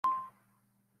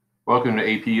Welcome to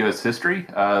AP US History.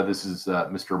 This is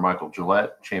Mr. Michael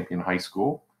Gillette, Champion High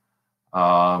School.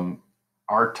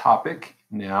 Our topic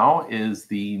now is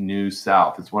the New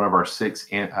South. It's one of our six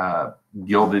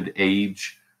Gilded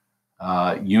Age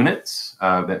units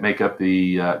that make up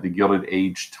the Gilded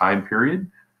Age time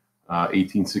period,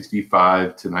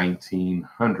 1865 to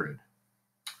 1900.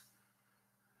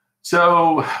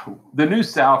 So the New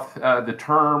South, the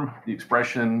term, the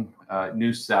expression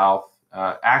New South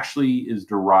actually is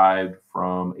derived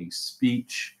from a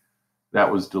speech that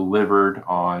was delivered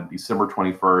on December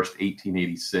 21st,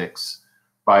 1886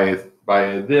 by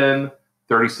a then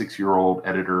 36-year-old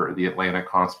editor of the Atlanta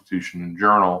Constitution and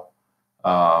Journal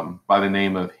by the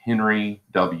name of Henry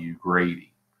W.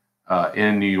 Grady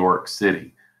in New York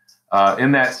City.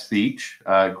 In that speech,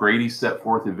 Grady set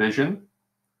forth a vision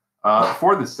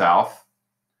for the South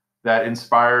that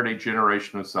inspired a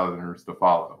generation of Southerners to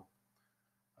follow.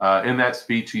 In that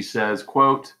speech, he says,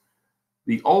 quote,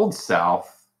 "The Old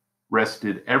South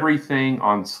rested everything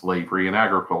on slavery and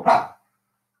agriculture,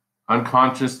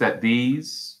 unconscious that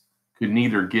these could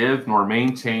neither give nor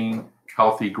maintain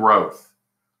healthy growth.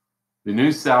 The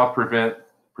New South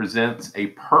presents a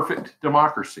perfect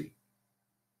democracy,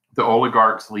 the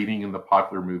oligarchs leading in the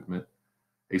popular movement,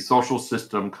 a social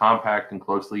system compact and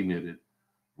closely knitted,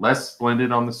 less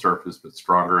splendid on the surface but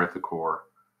stronger at the core,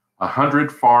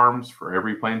 100 farms for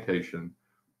every plantation,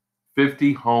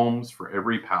 50 homes for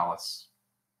every palace,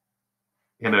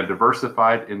 and a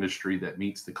diversified industry that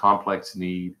meets the complex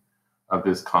need of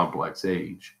this complex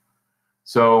age."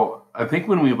 So I think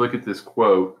when we look at this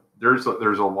quote, there's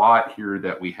a lot here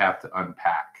that we have to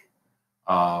unpack.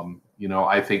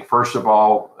 I think first of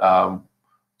all,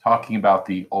 talking about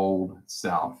the Old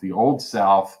South. The Old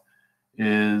South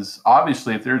is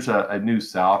obviously, if there's a New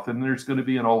South, then there's going to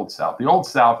be an Old South. The Old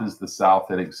South is the South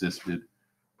that existed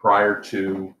prior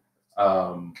to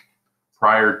the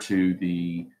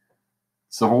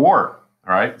Civil War.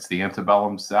 All right, it's the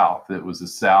antebellum South. It was a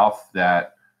South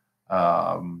that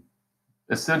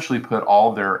essentially put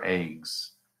all their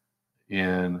eggs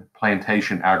in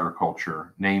plantation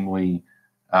agriculture, namely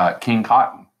King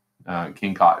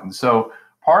Cotton. So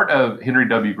part of Henry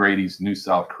W. Grady's New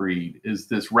South Creed is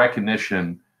this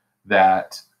recognition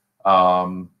that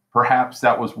perhaps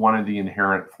that was one of the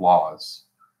inherent flaws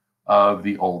of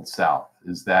the Old South,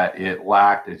 is that it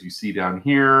lacked, as you see down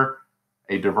here,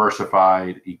 a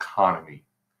diversified economy.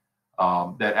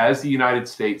 That as the United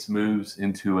States moves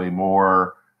into a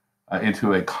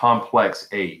complex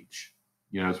age,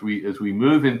 as we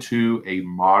move into a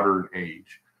modern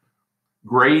age,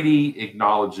 Grady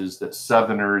acknowledges that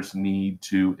Southerners need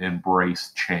to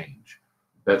embrace change,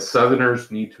 that Southerners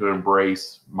need to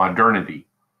embrace modernity,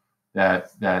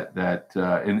 that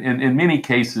in many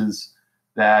cases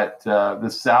that the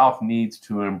South needs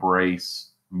to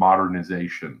embrace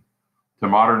modernization, to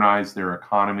modernize their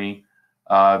economy,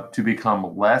 to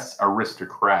become less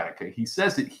aristocratic. He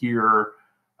says it here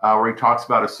where he talks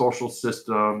about a social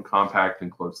system compact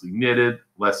and closely knitted,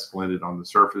 less splendid on the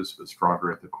surface, but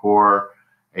stronger at the core,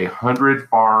 100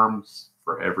 farms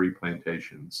for every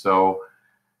plantation. So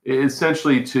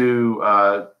essentially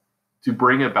to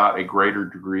bring about a greater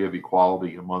degree of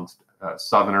equality amongst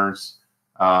Southerners,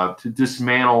 to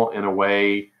dismantle in a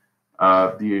way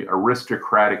the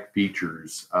aristocratic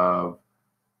features of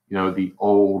the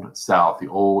Old South, the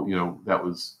old that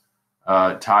was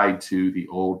tied to the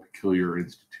old peculiar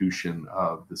institution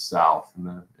of the South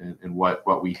and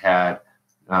what we had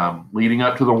leading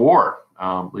up to the war.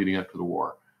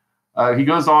 He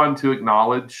goes on to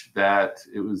acknowledge that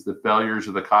it was the failures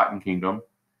of the Cotton Kingdom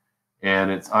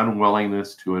and its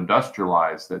unwillingness to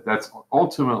industrialize that's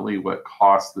ultimately what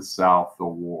cost the South the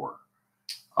war.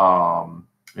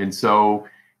 And so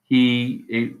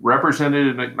he represented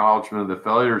an acknowledgement of the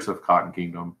failures of Cotton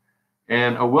Kingdom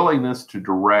and a willingness to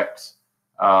direct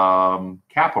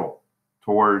capital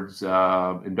towards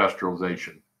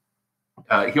industrialization.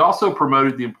 He also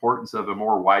promoted the importance of a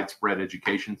more widespread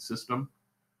education system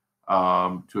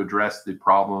to address the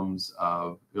problems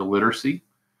of illiteracy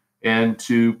and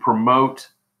to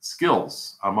promote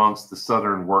skills amongst the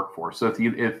Southern workforce. So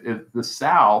if the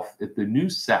South, if the New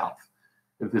South,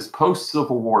 if this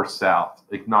post-Civil War South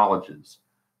acknowledges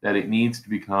that it needs to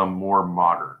become more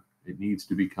modern, it needs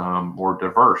to become more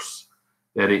diverse,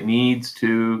 that it needs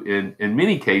to, in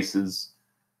many cases,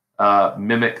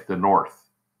 mimic the North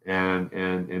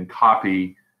and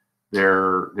copy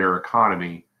their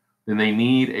economy, then they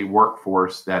need a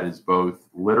workforce that is both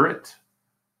literate,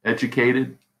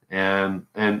 educated, and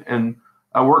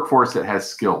a workforce that has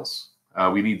skills.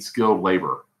 We need skilled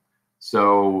labor.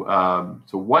 So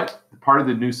what part of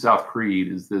the New South Creed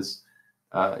is this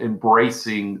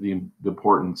embracing the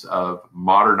importance of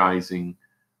modernizing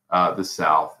the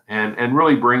South and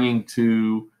really bringing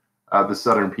to the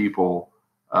Southern people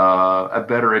a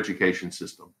better education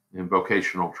system and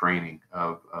vocational training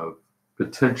of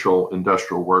potential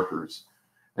industrial workers.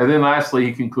 And then lastly,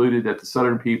 he concluded that the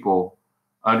Southern people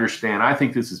understand, I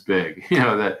think this is big,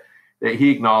 that he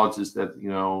acknowledges that,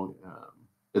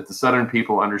 that the Southern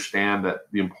people understand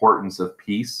that the importance of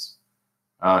peace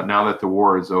now that the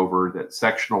war is over, that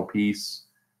sectional peace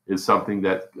is something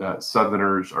that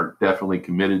Southerners are definitely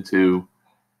committed to,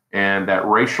 and that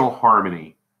racial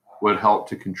harmony would help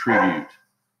to contribute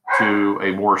to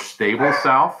a more stable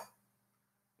South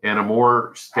and a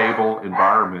more stable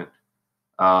environment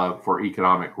for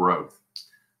economic growth.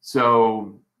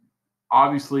 So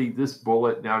obviously this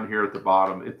bullet down here at the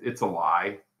bottom, it's a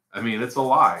lie. I mean, it's a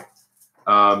lie.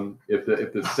 If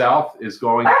the South is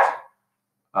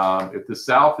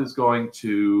going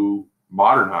to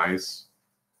modernize,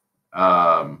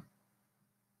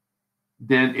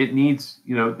 then it needs,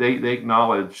 they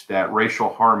acknowledge that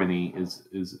racial harmony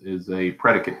is a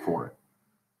predicate for it.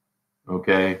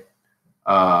 Okay.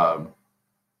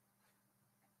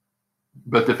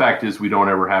 But the fact is we don't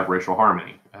ever have racial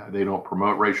harmony. They don't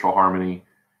promote racial harmony.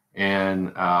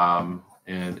 And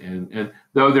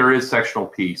though there is sectional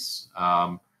peace,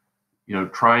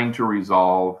 trying to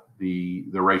resolve the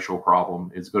racial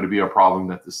problem is going to be a problem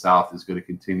that the South is going to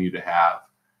continue to have,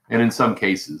 and in some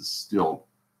cases still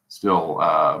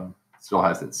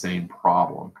has that same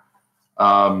problem.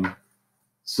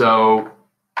 So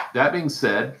that being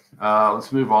said,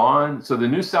 let's move on. So the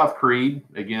New South Creed,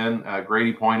 again,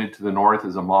 Grady pointed to the North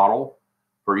as a model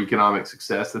for economic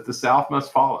success that the South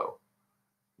must follow.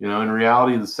 In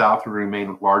reality, the South would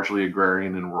remain largely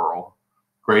agrarian and rural.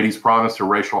 Grady's promise of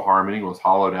racial harmony was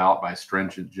hollowed out by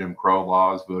stringent Jim Crow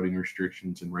laws, voting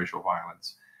restrictions, and racial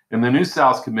violence. And the New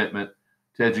South's commitment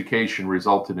to education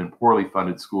resulted in poorly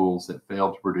funded schools that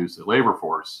failed to produce a labor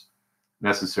force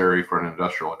necessary for an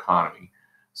industrial economy.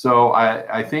 So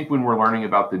I think when we're learning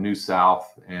about the New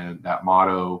South and that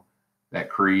motto, that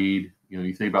creed,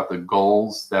 you think about the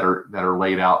goals that are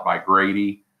laid out by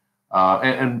Grady,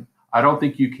 and I don't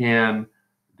think you can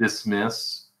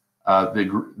dismiss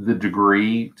the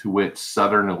degree to which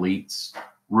Southern elites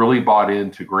really bought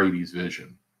into Grady's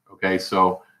vision. Okay,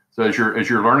 so as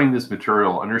you're learning this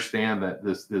material, understand that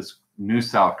this New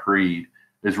South Creed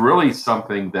is really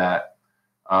something that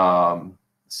Southern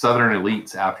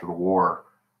elites after the war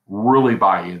really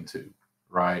buy into,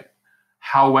 right?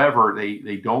 However,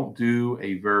 they don't do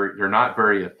they're not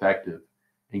very effective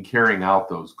in carrying out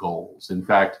those goals. In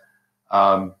fact,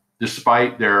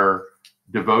 despite their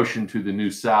devotion to the New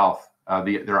South,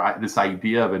 this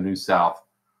idea of a New South,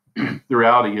 the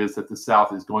reality is that the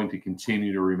South is going to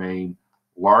continue to remain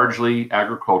largely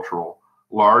agricultural,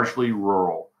 largely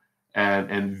rural,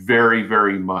 and very,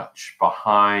 very much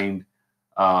behind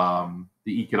the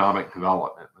economic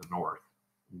development in the North.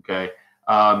 Okay,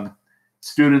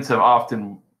 students have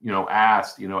often,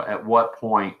 asked, at what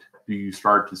point do you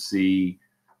start to see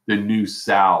the New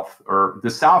South, or the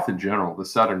South in general, the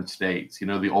Southern states,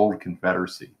 the old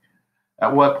Confederacy?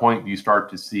 At what point do you start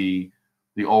to see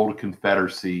the old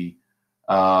Confederacy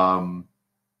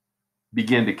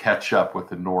begin to catch up with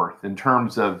the North in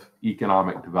terms of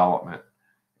economic development?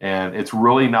 And it's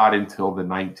really not until the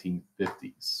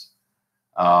 1950s.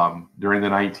 During the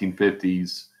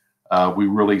 1950s, we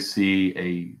really see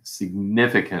a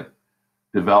significant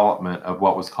development of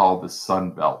what was called the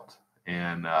Sun Belt,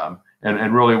 and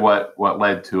really what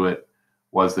led to it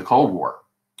was the Cold War.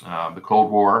 The Cold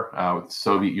War with the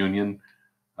Soviet Union,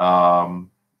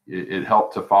 it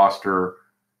helped to foster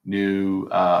new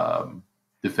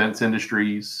defense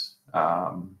industries,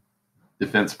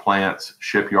 defense plants,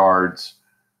 shipyards,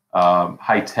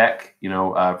 high tech.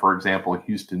 For example,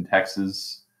 Houston,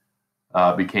 Texas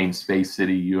became Space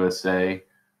City, USA,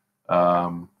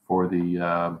 for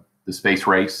the space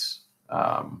race,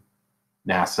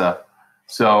 NASA.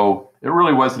 So it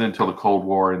really wasn't until the Cold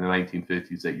War in the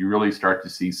 1950s that you really start to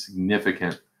see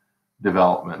significant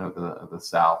development of the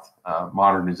South,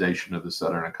 modernization of the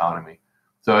Southern economy.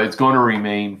 So it's going to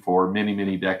remain for many,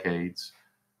 many decades,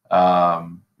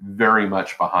 very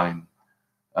much behind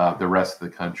the rest of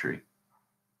the country.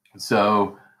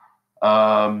 So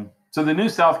the New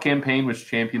South campaign was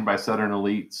championed by Southern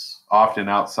elites, often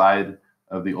outside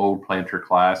of the old planter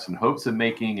class, in hopes of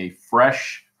making a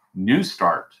fresh new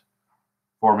start,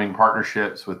 forming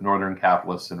partnerships with Northern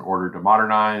capitalists in order to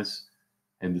modernize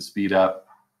and to speed up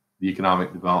the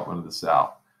economic development of the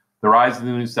South. The rise of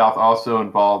the New South also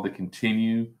involved the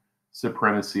continued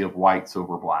supremacy of whites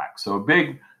over blacks. So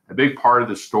a big part of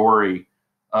the story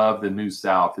of the New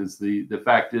South is the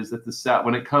fact is that the South,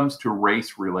 when it comes to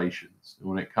race relations,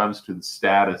 when it comes to the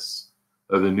status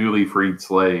of the newly freed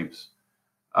slaves,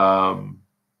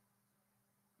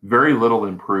 very little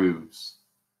improves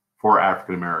for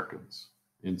African Americans.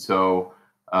 And so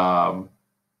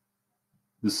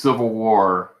the Civil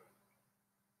War,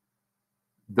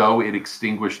 though it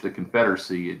extinguished the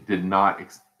Confederacy, it did not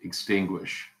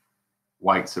extinguish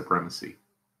white supremacy.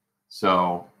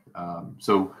 So,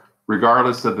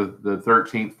 regardless of the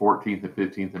 13th, 14th, and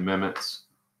 15th Amendments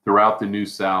throughout the New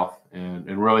South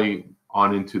and really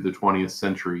on into the 20th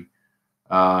century,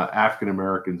 African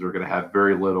Americans are going to have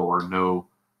very little or no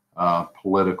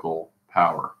political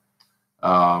power.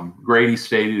 Grady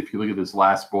stated, if you look at this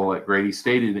last bullet, Grady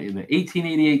stated in the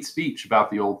 1888 speech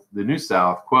about the New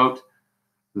South, quote,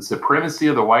 "The supremacy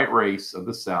of the white race of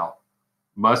the South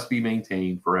must be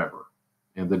maintained forever,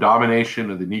 and the domination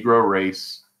of the Negro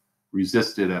race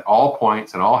resisted at all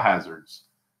points and all hazards,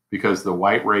 because the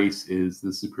white race is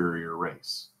the superior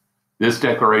race. This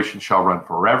declaration shall run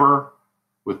forever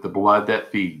with the blood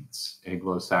that feeds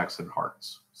Anglo-Saxon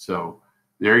hearts." So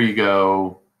there you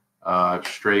go,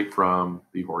 straight from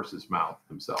the horse's mouth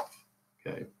himself.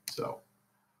 Okay, so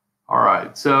all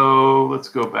right, so let's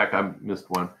go back. I missed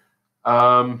one.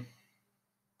 No,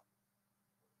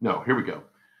 here we go.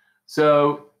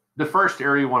 So the first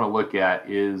area you want to look at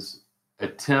is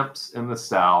attempts in the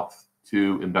South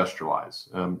to industrialize.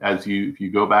 If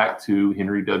you go back to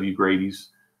Henry W. Grady's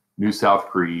New South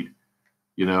Creed,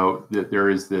 you know that there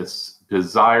is this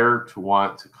desire to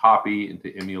want to copy and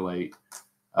to emulate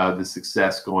the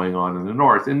success going on in the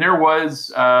North. And there was,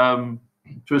 to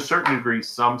a certain degree,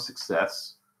 some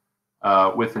success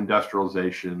with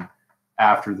industrialization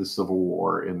after the Civil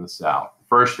War in the South. The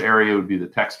first area would be the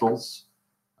textiles.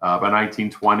 By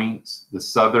 1920, the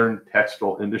Southern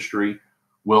textile industry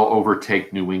will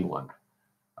overtake New England.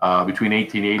 Between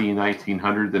 1880 and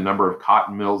 1900, the number of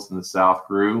cotton mills in the South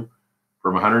grew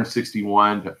from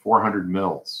 161 to 400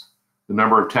 mills. The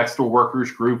number of textile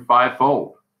workers grew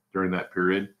fivefold during that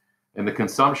period, and the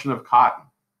consumption of cotton.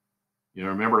 You know,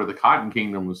 remember, the Cotton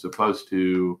Kingdom was supposed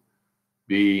to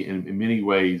be in many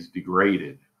ways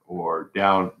degraded or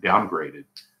downgraded,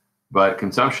 but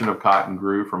consumption of cotton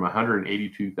grew from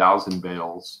 182,000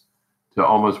 bales to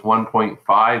almost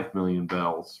 1.5 million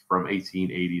bales from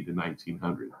 1880 to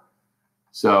 1900.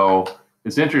 So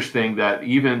it's interesting that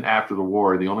even after the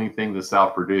war, the only thing the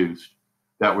South produced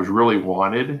that was really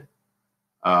wanted,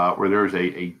 where there was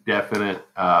a definite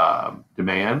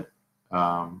demand,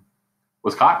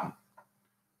 was cotton.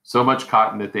 So much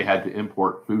cotton that they had to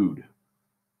import food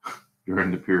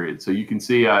during the period. So you can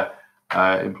see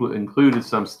included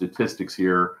some statistics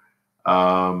here,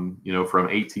 from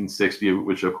 1860,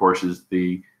 which of course is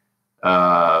the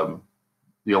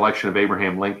election of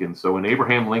Abraham Lincoln. So when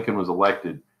Abraham Lincoln was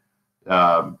elected,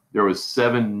 there was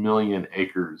 7 million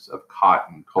acres of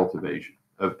cotton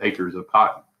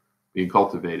being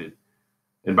cultivated.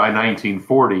 And by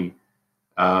 1940,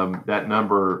 that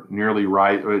number nearly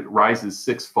rises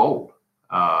sixfold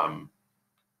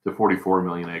to 44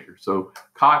 million acres. So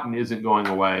cotton isn't going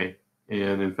away.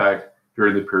 And in fact,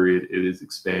 during the period, it is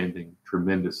expanding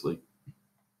tremendously.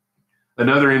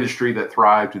 Another industry that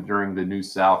thrived during the New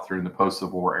South during the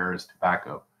post-Civil War era is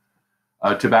tobacco.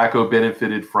 Tobacco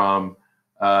benefited from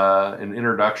an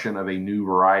introduction of two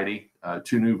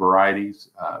new varieties,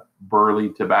 burley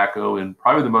tobacco, and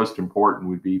probably the most important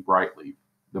would be Brightleaf.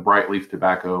 The Brightleaf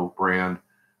tobacco brand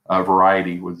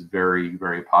variety was very,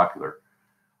 very popular.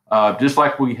 Just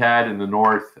like we had in the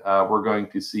North, we're going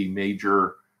to see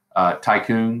major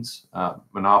tycoons,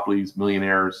 monopolies,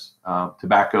 millionaires.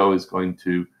 Tobacco is going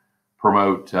to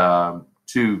promote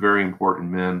two very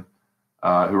important men who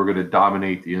are going to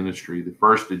dominate the industry. The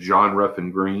first is John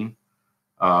Ruffin Green,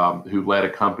 who led a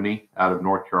company out of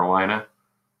North Carolina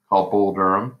called Bull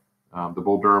Durham, the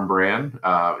Bull Durham brand,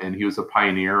 and he was a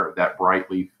pioneer of that bright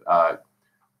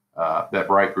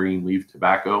green leaf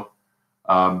tobacco.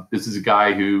 This is a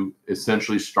guy who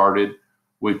essentially started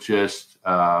with just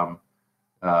a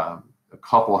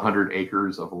couple hundred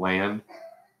acres of land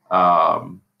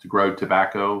to grow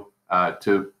tobacco,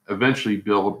 to eventually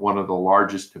build one of the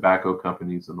largest tobacco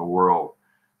companies in the world.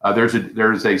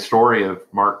 There's a story of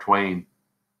Mark Twain,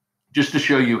 just to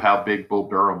show you how big Bull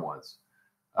Durham was.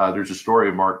 There's a story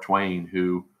of Mark Twain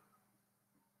who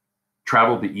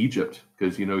traveled to Egypt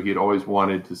because, he had always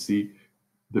wanted to see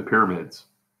the pyramids.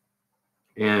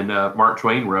 And Mark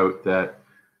Twain wrote that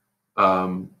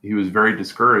he was very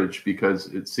discouraged because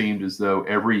it seemed as though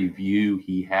every view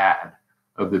he had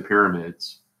of the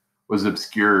pyramids was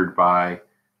obscured by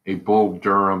a Bull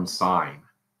Durham sign.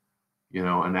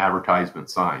 an advertisement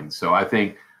sign. So I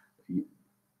think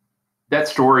that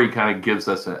story kind of gives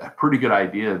us a pretty good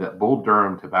idea that Bull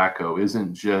Durham tobacco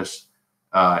isn't just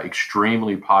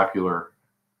extremely popular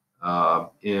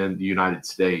in the United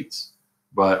States,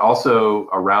 but also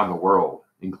around the world,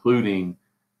 including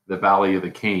the Valley of the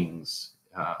Kings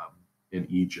in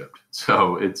Egypt.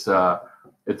 So it's a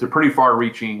pretty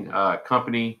far-reaching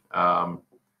company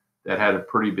that had a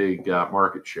pretty big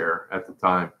market share at the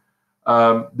time.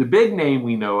 The big name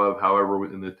we know of, however,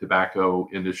 within the tobacco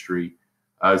industry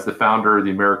is the founder of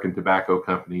the American Tobacco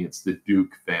Company. It's the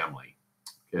Duke family.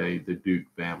 Okay, the Duke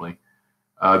family.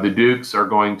 The Dukes are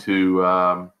going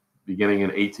to, beginning in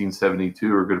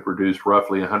 1872, are going to produce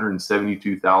roughly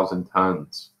 172,000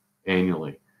 tons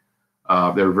annually.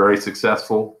 They're very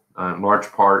successful, in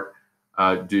large part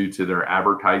due to their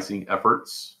advertising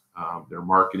efforts, their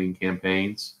marketing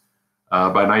campaigns.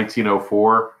 By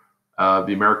 1904,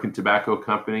 the American Tobacco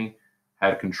Company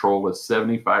had control of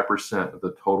 75% of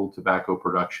the total tobacco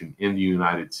production in the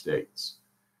United States.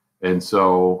 And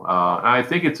so I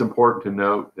think it's important to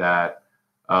note that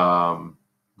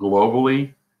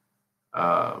globally,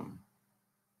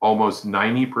 almost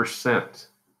 90%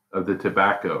 of the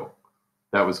tobacco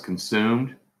that was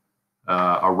consumed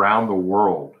around the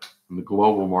world in the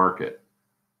global market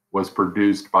was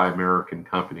produced by American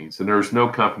companies. And there's no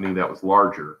company that was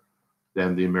larger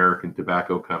than the American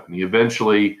Tobacco Company.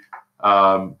 Eventually,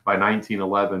 by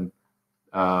 1911,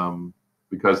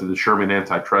 because of the Sherman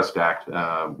Antitrust Act,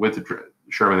 with the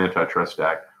Sherman Antitrust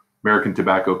Act, American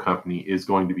Tobacco Company is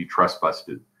going to be trust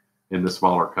busted in the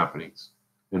smaller companies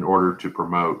in order to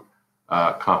promote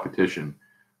competition.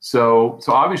 So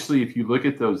obviously, if you look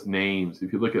at those names,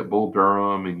 if you look at Bull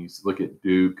Durham and you look at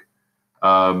Duke,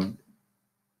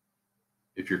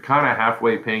 if you're kind of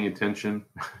halfway paying attention,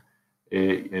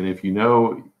 and if you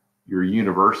know your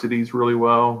universities really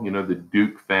well, the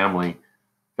Duke family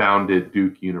founded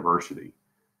Duke University,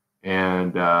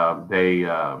 and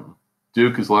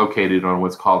Duke is located on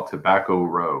what's called Tobacco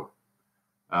Road.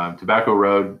 Tobacco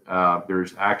Road,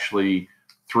 there's actually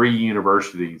 3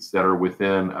 universities that are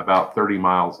within about 30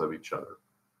 miles of each other.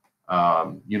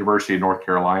 University of North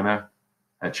Carolina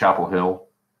at Chapel Hill,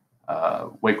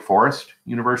 Wake Forest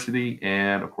University,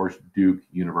 and of course Duke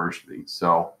University.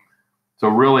 So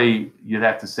really, you'd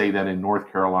have to say that in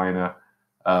North Carolina,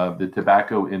 the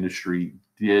tobacco industry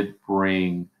did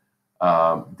lead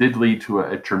to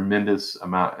a tremendous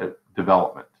amount of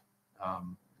development.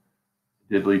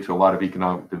 Did lead to a lot of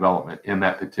economic development in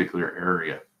that particular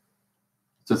area.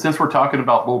 So since we're talking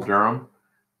about Bull Durham,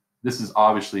 this is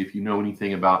obviously, if you know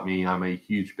anything about me, I'm a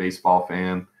huge baseball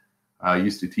fan. I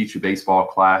used to teach a baseball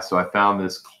class, so I found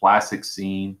this classic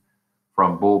scene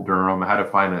from Bull Durham. I had to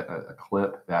find a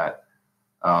clip that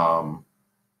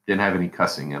didn't have any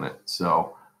cussing in it.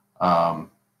 So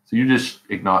you just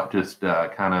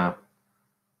kind of,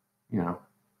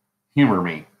 humor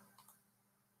me.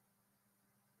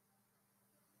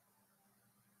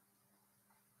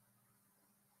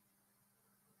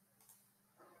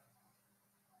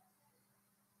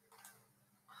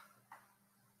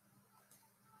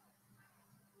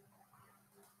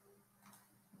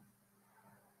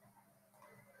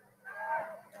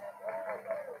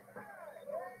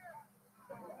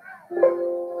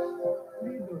 What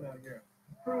are you doing out here?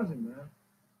 Cruising, man. I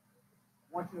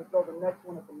want you to throw the next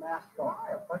one at the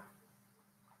mascot.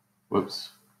 Whoops.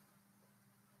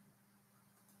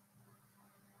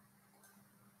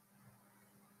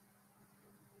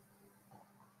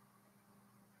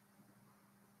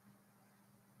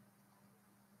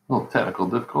 Little technical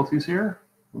difficulties here.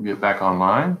 We'll get back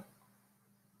online.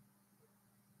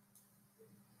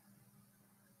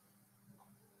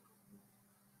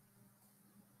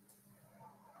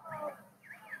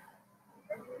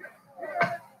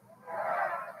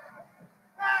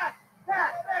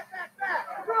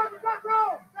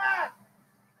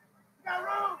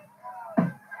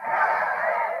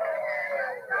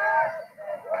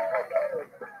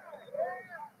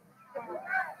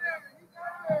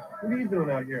 What are you doing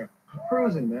out here?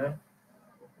 Cruising, man. I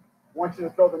want you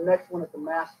to throw the next one at the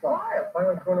mascot. Why? If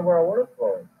I'm going to where I want to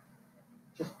throw it.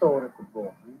 Just throw it at the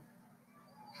ball, man.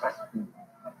 Trust me.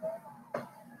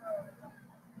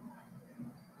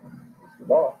 It's the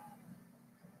ball.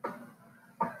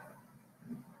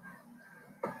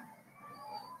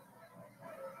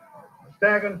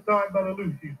 Stagger started by the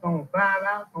loose. He's thrown 5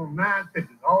 outs on 9 pitches,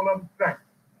 all of them strikes.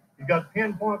 He's got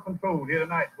pinpoint control here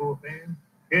tonight, Bull fans.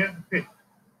 Here's the pitch.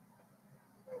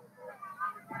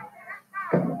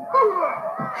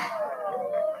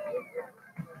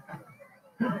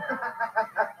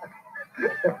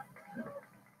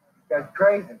 That's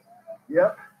crazy.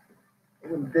 Yep.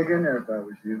 It wouldn't I'd dig in there if I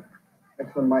was you.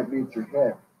 Next one might meet your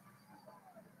head.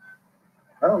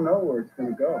 I don't know where it's going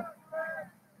to go.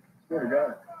 Swear to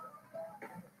God.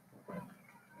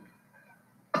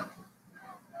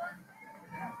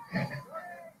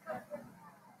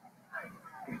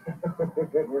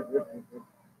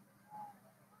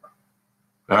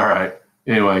 All right.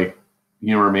 Anyway,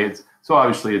 humor me. So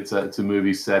obviously it's a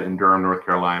movie set in Durham, North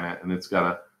Carolina, and it's got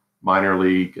a minor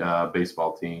league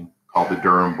baseball team called the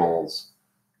Durham Bulls.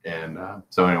 And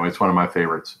so anyway, it's one of my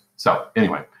favorites. So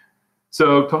anyway,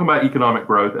 so talking about economic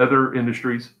growth, other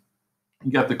industries,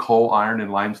 you got the coal, iron,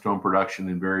 and limestone production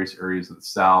in various areas of the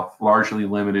South, largely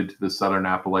limited to the Southern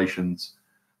Appalachians,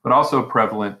 but also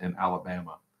prevalent in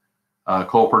Alabama.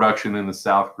 Coal production in the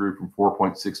South grew from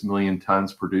 4.6 million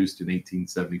tons produced in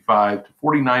 1875 to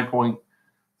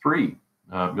 49.3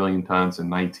 million tons in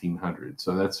 1900.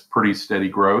 So that's pretty steady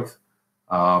growth.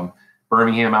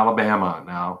 Birmingham, Alabama.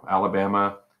 Now,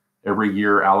 Alabama, every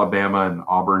year, Alabama and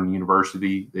Auburn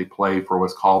University, they play in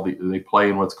what's called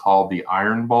the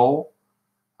Iron Bowl.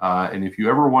 And if you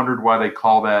ever wondered why they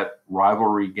call that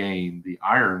rivalry game the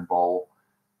Iron Bowl,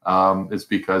 it's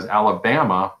because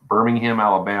Birmingham,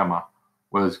 Alabama,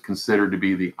 was considered to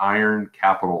be the iron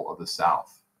capital of the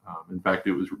South. In fact,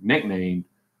 it was nicknamed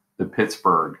the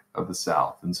Pittsburgh of the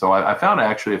South. And so I found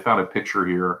a picture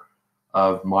here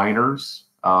of miners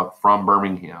from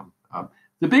Birmingham.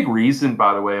 The big reason,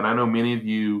 by the way, and I know many of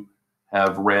you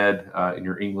have read in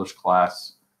your English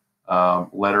class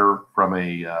letter from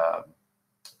a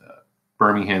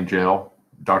Birmingham jail,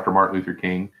 Dr. Martin Luther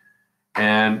King.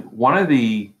 And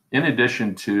in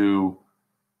addition to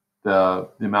the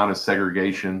amount of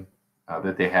segregation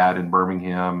that they had in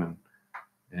Birmingham,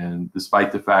 and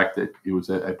despite the fact that it was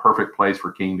a perfect place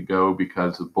for King to go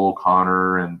because of Bull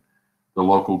Connor and the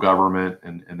local government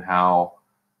and how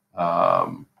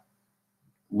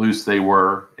loose they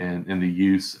were in the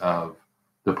use of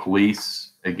the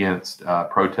police against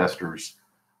protesters.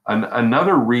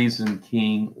 Another reason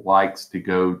King likes to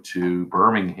go to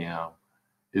Birmingham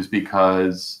is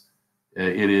because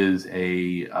it is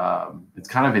it's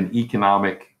kind of an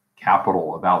economic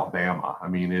capital of Alabama. I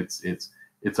mean,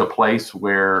 it's a place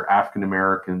where African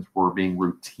Americans were being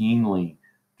routinely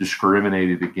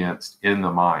discriminated against in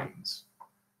the mines,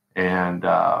 and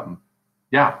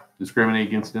discriminated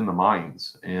against in the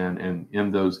mines and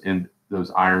in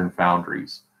those iron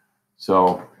foundries.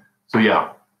 So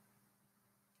yeah.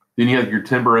 Then you have your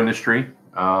timber industry.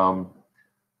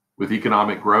 With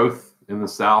economic growth in the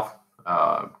South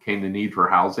came the need for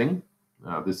housing.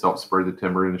 This helped spur the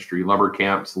timber industry. Lumber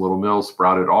camps, little mills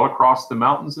sprouted all across the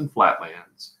mountains and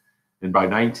flatlands. And by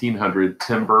 1900,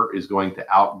 timber is going to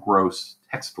outgross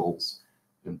textiles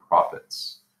in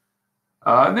profits.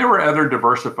 And there were other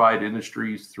diversified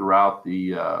industries throughout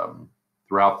the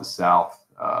South.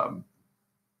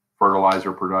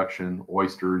 Fertilizer production,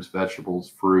 oysters, vegetables,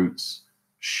 fruits,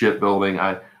 shipbuilding.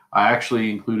 I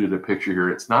actually included a picture here.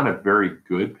 It's not a very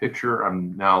good picture,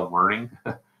 I'm now learning,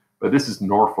 but this is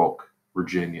Norfolk,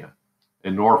 Virginia.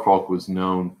 And Norfolk was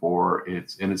known for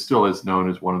and it still is known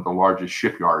as one of the largest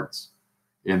shipyards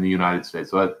in the United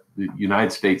States. So the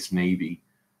United States Navy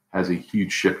has a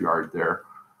huge shipyard there.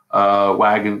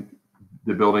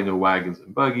 The building of wagons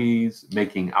and buggies,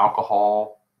 making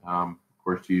alcohol. Of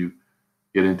course, you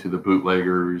get into the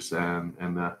bootleggers and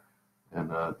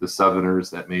the Southerners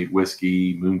that made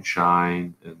whiskey,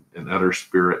 moonshine, and other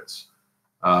spirits.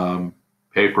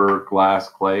 Paper, glass,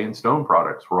 clay, and stone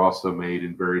products were also made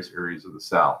in various areas of the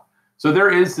South. So there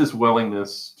is this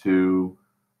willingness to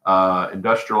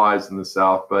industrialize in the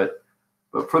South, but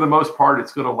for the most part,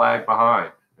 it's going to lag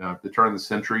behind. At the turn of the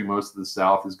century, most of the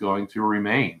South is going to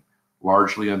remain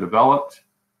largely undeveloped.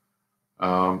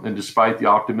 And despite the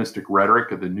optimistic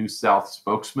rhetoric of the New South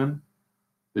spokesman,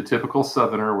 the typical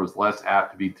Southerner was less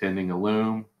apt to be tending a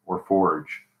loom or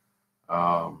forge.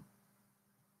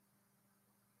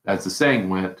 As the saying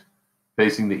went,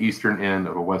 facing the eastern end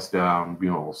of a west down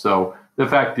mule. So the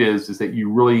fact is that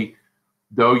you really,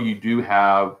 though you do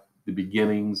have the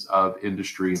beginnings of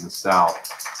industry in the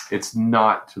South, it's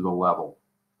not to the level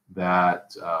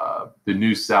that the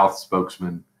New South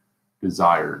spokesman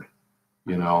desired.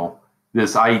 You know,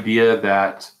 this idea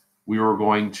that we were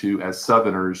going to, as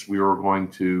Southerners, we were going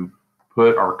to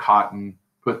put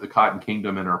the Cotton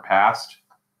Kingdom in our past.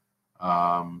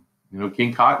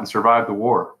 King Cotton survived the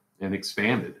war and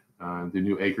expanded the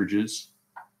new acreages.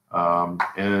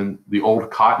 And the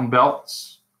old cotton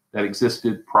belts that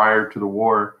existed prior to the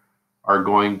war are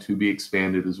going to be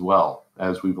expanded as well,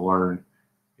 as we've learned,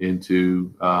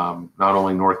 into not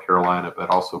only North Carolina, but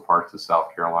also parts of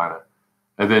South Carolina.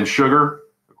 And then sugar,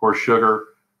 of course,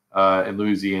 in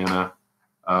Louisiana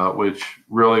which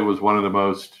really was one of the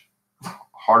most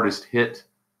hardest hit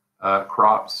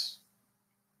crops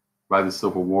by the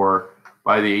Civil War.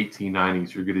 By the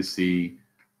 1890s, you're going to see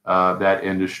that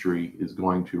industry is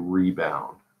going to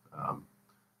rebound.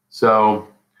 So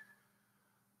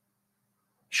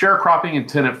sharecropping and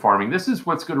tenant farming, this is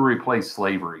what's going to replace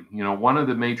slavery. You know, one of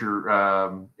the major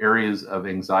areas of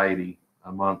anxiety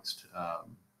amongst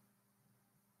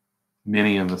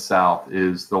many in the South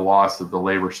is the loss of the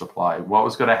labor supply. What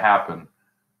was going to happen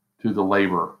to the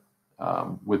labor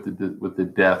with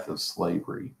the death of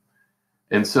slavery?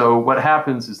 And so what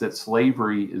happens is that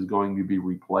slavery is going to be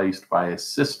replaced by a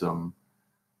system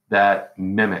that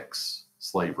mimics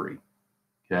slavery.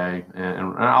 Okay,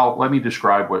 and let me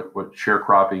describe what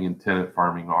sharecropping and tenant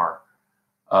farming are.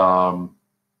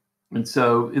 And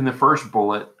so in the first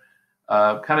bullet,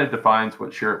 kind of defines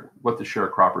what the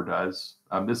sharecropper does.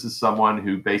 This is someone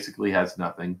who basically has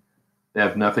nothing. They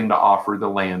have nothing to offer the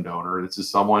landowner. This is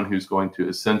someone who's going to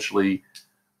essentially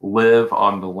live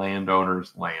on the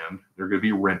landowner's land. They're going to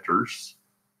be renters.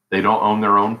 They don't own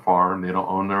their own farm. They don't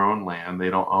own their own land.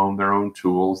 They don't own their own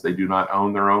tools. They do not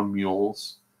own their own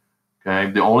mules.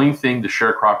 Okay. The only thing the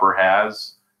sharecropper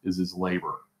has is his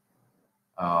labor.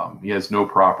 He has no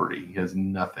property. He has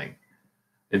nothing.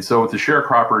 And so what the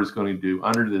sharecropper is going to do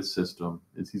under this system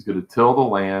is he's going to till the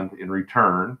land in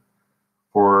return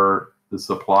for the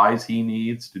supplies he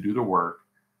needs to do the work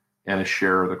and a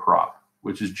share of the crop,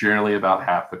 which is generally about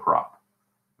half the crop.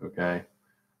 Okay.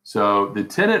 So the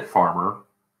tenant farmer,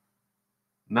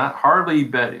 not hardly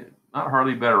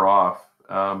better off.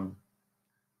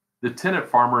 The tenant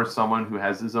farmer is someone who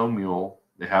has his own mule.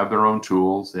 They have their own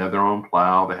tools. They have their own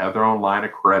plow. They have their own line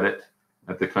of credit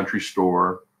at the country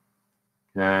store.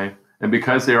 Okay. And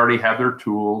because they already have their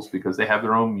tools, because they have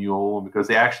their own mule, and because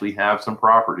they actually have some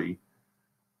property,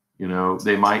 you know,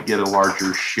 they might get a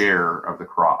larger share of the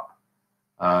crop.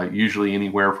 Usually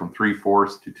anywhere from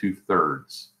 3/4 to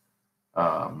 2/3,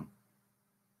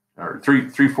 or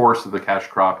three-fourths of the cash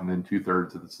crop, and then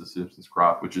 2/3 of the subsistence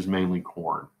crop, which is mainly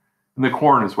corn. And the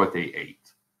corn is what they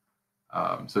ate.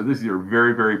 So these are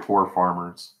very, very poor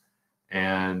farmers.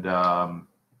 And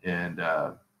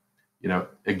you know,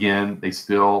 again, they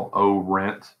still owe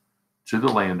rent to the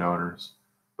landowners,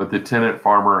 but the tenant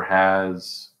farmer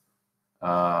has,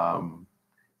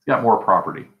 he's got more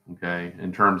property, okay,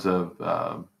 in terms of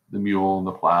the mule and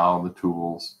the plow and the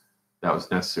tools that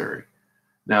was necessary.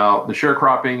 Now, the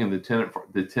sharecropping and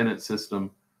the tenant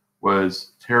system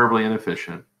was terribly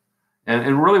inefficient.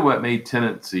 And really what made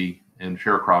tenancy and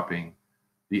sharecropping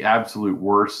the absolute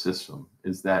worst system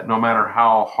is that no matter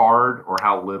how hard or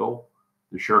how little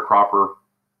the sharecropper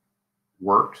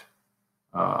worked,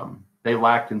 they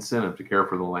lacked incentive to care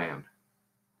for the land.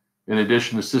 In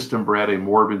addition, the system bred a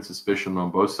morbid suspicion on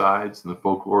both sides, and the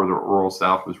folklore of the rural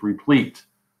South was replete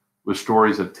with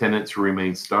stories of tenants who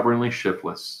remained stubbornly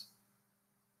shiftless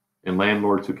and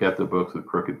landlords who kept the books with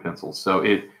crooked pencils. So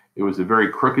it was a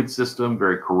very crooked system,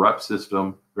 very corrupt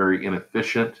system, very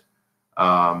inefficient.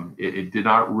 It did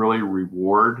not really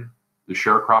reward the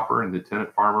sharecropper and the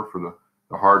tenant farmer for the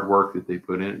hard work that they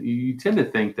put in. You tend to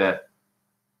think that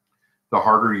the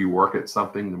harder you work at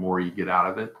something, the more you get out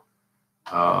of it.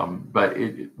 But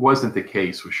it wasn't the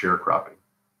case with sharecropping.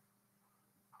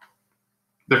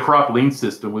 The crop lien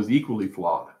system was equally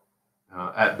flawed.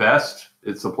 At best,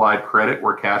 it supplied credit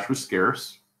where cash was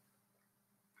scarce.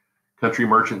 Country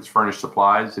merchants furnished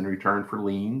supplies in return for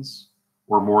liens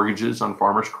or mortgages on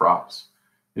farmers' crops.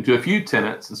 And to a few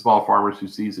tenants and small farmers who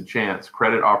seized a chance,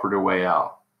 credit offered a way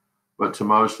out. But to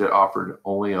most, it offered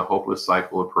only a hopeless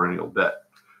cycle of perennial debt.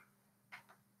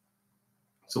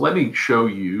 So let me show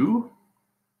you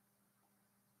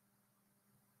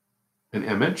an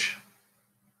image.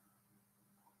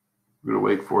 We're going to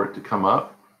wait for it to come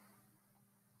up.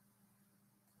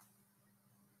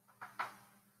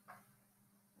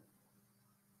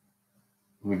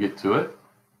 When we get to it.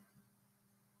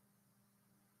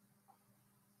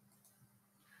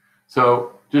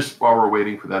 So just while we're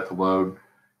waiting for that to load,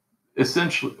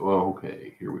 essentially, well,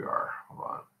 okay, here we are. Hold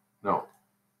on. No.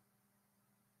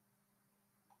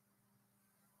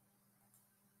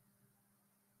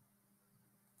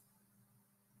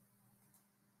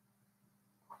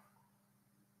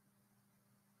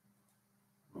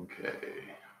 Okay.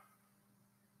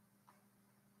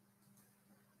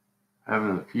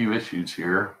 Having a few issues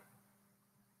here.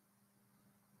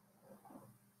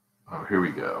 Oh, here we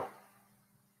go.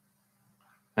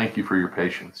 Thank you for your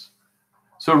patience.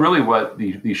 So really what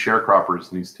these sharecroppers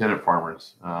and these tenant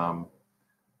farmers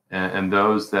and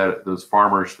those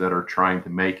farmers that are trying to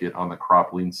make it on the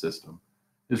crop lien system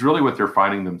is really what they're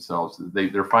finding themselves.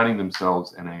 They're finding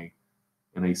themselves in a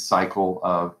in a cycle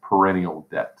of perennial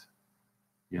debt.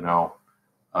 You know,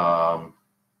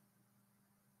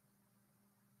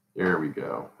 there we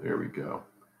go. There we go.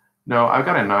 No, I've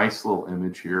got a nice little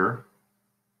image here.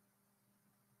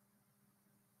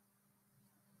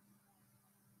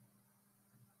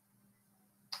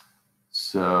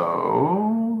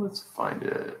 So let's find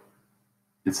it.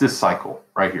 It's this cycle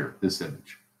right here, this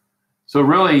image. So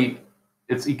really,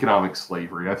 it's economic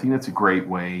slavery. I think that's a great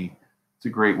way. It's a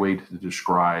great way to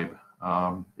describe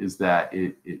is that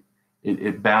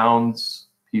it bounds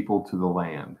people to the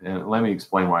land. And let me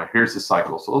explain why. Here's the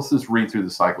cycle. So let's just read through the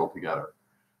cycle together.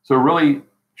 So really,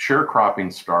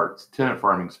 sharecropping starts, tenant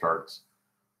farming starts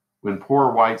when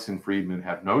poor whites and freedmen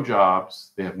have no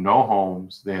jobs, they have no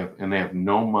homes, they have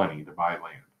no money to buy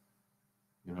land.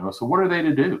 You know, so what are they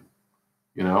to do?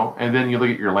 You know, and then you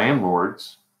look at your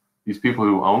landlords, these people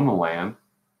who own the land,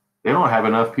 they don't have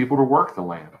enough people to work the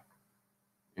land.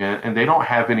 And they don't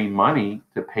have any money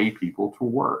to pay people to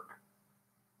work.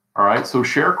 All right, so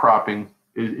sharecropping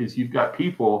is you've got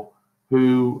people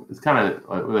who, it's kind of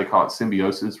what they call it,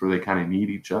 symbiosis, where they kind of need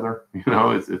each other. You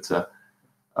know,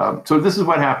 so this is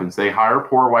what happens. They hire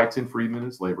poor whites and freedmen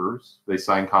as laborers. They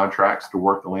sign contracts to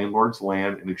work the landlord's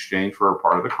land in exchange for a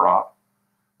part of the crop.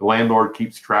 The landlord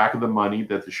keeps track of the money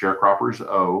that the sharecroppers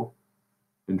owe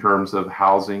in terms of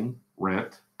housing,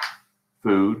 rent,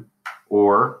 food,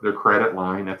 or their credit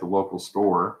line at the local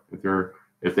store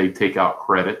if they take out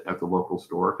credit at the local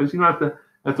store. Because, you know,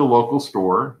 at the local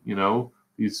store, you know,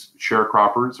 these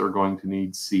sharecroppers are going to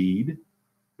need seed.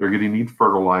 They're going to need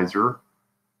fertilizer.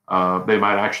 They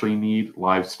might actually need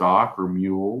livestock or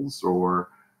mules, or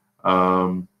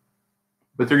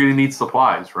but they're going to need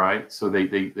supplies, right? So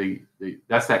they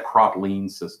that's that crop lien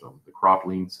system. The crop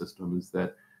lien system is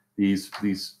that these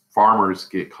farmers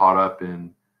get caught up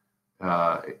in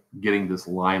getting this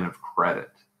line of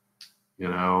credit, you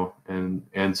know,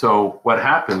 and so what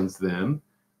happens then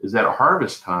is that at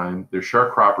harvest time, the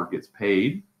sharecropper gets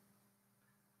paid,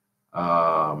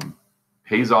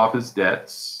 pays off his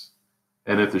debts,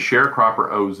 and if the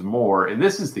sharecropper owes more, and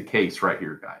this is the case right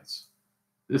here, guys,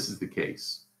 this is the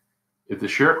case. If the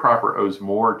sharecropper owes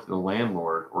more to the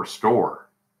landlord or store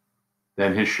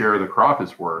than his share of the crop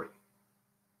is worth,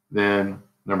 then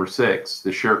number 6, the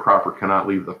sharecropper cannot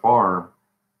leave the farm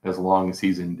as long as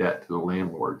he's in debt to the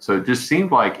landlord. So it just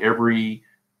seemed like every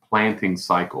planting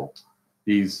cycle,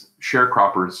 these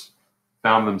sharecroppers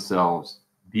found themselves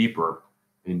deeper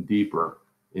and deeper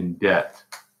in debt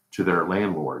to their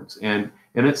landlords. And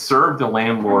it served the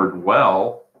landlord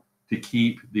well to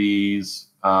keep these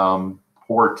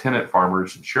poor tenant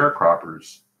farmers and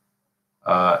sharecroppers.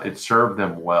 It served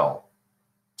them well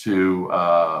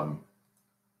to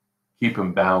keep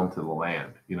them bound to the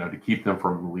land, you know, to keep them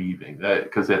from leaving.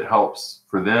 Because it helps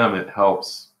for them. It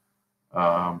helps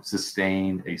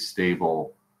sustain a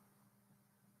stable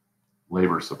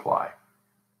labor supply.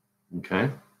 Okay,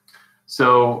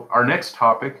 so our next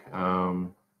topic,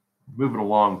 moving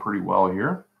along pretty well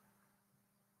here.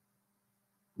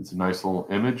 It's a nice little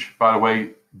image. By the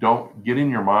way, don't get in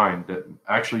your mind that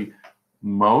actually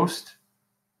most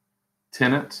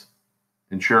tenants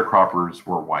and sharecroppers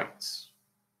were whites.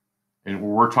 And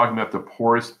we're talking about the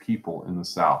poorest people in the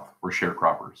South were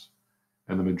sharecroppers.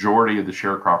 And the majority of the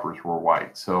sharecroppers were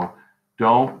white. So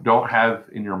don't have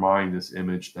in your mind this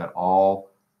image that all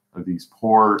of these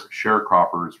poor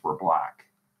sharecroppers were black,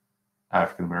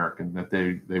 African American, that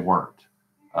they weren't.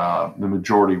 The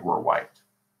majority were white.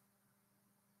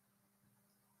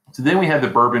 So then we have the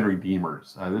Bourbon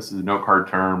Redeemers. This is a note card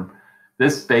term.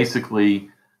 This basically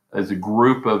is a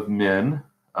group of men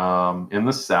in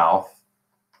the South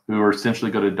who are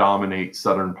essentially going to dominate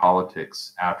Southern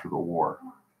politics after the war.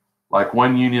 Like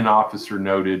one Union officer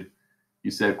noted,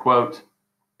 he said, quote,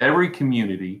 "Every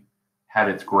community had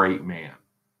its great man,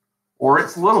 or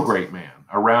its little great man,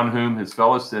 around whom his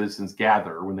fellow citizens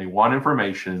gather when they want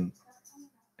information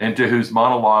and to whose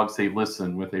monologues they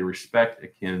listen with a respect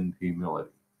akin to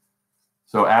humility."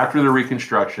 So after the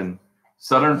Reconstruction,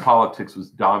 Southern politics was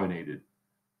dominated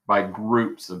by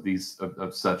groups of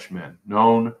such men,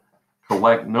 known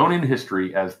in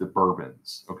history as the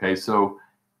Bourbons. Okay, so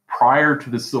prior to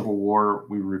the Civil War,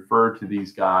 we refer to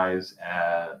these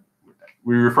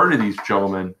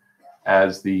gentlemen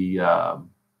as the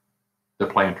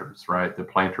planters, right? The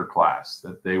planter class.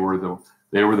 That they were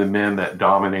the men that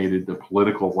dominated the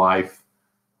political life,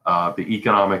 the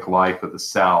economic life of the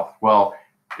South. Well,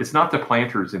 it's not the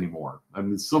planters anymore. I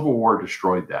mean, the Civil War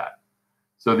destroyed that.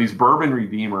 So these Bourbon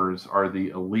Redeemers are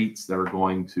the elites that are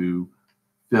going to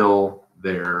fill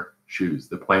their shoes,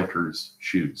 the planters'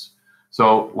 shoes.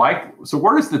 So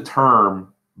where does the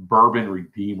term Bourbon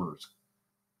Redeemers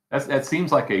that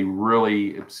seems like a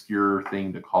really obscure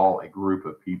thing to call a group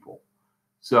of people.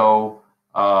 So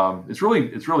it's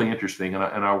really interesting, and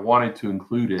I wanted to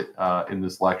include it in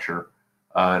this lecture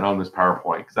and on this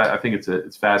PowerPoint because I think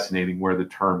it's fascinating where the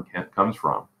term comes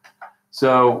from.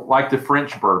 So, like the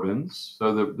French bourbons,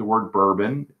 so the word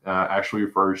bourbon actually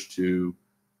refers to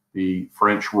the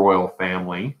French royal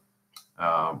family,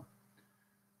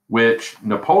 which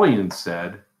Napoleon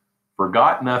said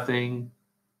forgot nothing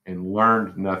and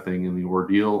learned nothing in the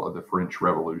ordeal of the French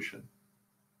Revolution.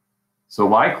 So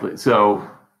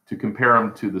to compare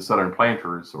them to the Southern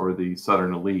planters or the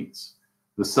Southern elites,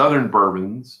 the Southern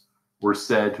bourbons were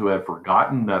said to have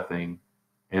forgotten nothing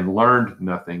and learned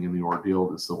nothing in the ordeal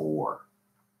of the Civil War.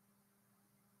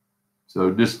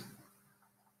 So just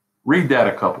read that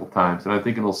a couple of times, and I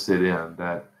think it'll sit in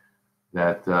that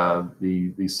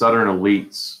the Southern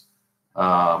elites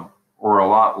were a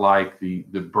lot like the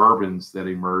bourbons that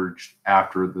emerged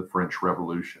after the French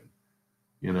Revolution,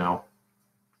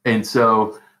 And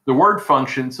so the word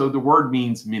function, so the word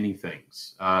means many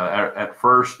things. At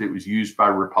first, it was used by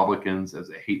Republicans as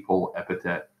a hateful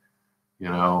epithet,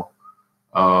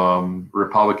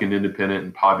 Republican, independent,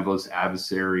 and populist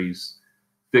adversaries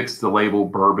fixed the label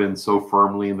bourbon so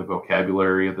firmly in the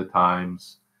vocabulary of the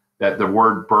times that the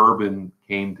word bourbon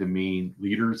came to mean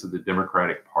leaders of the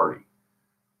Democratic Party.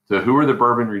 So who are the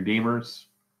bourbon redeemers?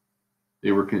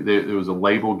 There was a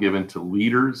label given to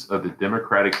leaders of the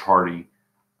Democratic Party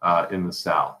in the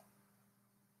South.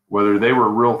 Whether they were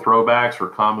real throwbacks or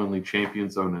commonly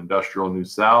champions of an industrial New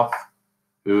South,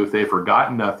 who, if they've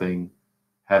forgotten nothing,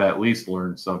 had at least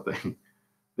learned something.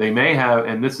 They may have,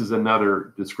 and this is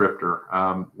another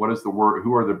descriptor. What is the word?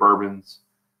 Who are the bourbons?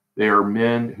 They are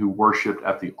men who worshiped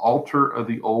at the altar of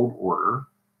the old order,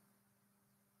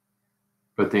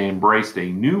 but they embraced a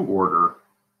new order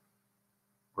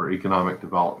or economic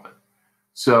development.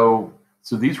 So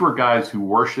these were guys who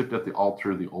worshiped at the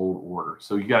altar of the old order.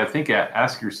 So you got to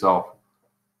ask yourself,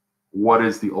 what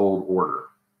is the old order?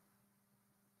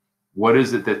 What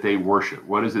is it that they worship?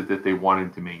 What is it that they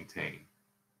wanted to maintain?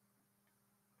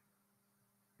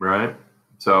 Right?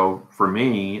 So for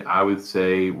me, I would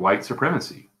say white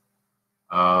supremacy,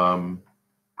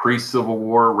 pre-Civil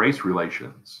War race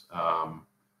relations,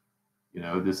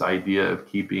 this idea of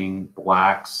keeping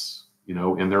blacks,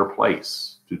 in their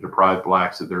place, to deprive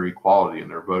blacks of their equality and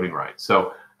their voting rights.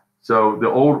 So the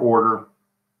old order,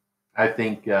 I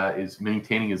think, is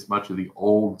maintaining as much of the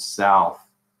old South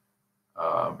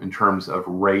in terms of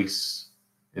race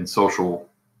and social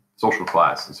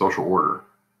class and social order.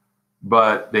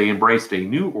 But they embraced a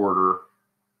new order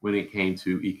when it came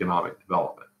to economic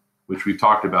development, which we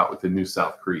talked about with the New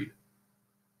South Creed.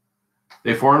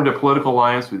 They formed a political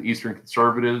alliance with Eastern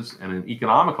conservatives and an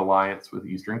economic alliance with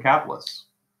Eastern capitalists.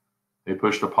 They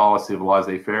pushed a policy of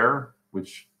laissez-faire,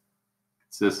 which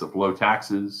consists of low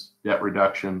taxes, debt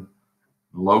reduction,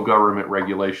 low government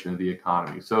regulation of the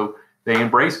economy. So they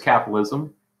embraced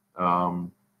capitalism, but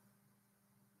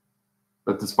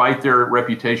despite their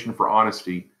reputation for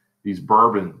honesty, these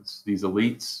bourbons, these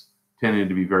elites, tended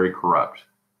to be very corrupt.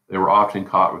 They were often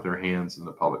caught with their hands in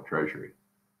the public treasury.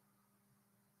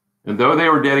 And though they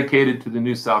were dedicated to the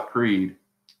New South Creed,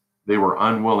 they were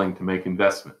unwilling to make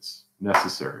investments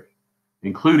necessary,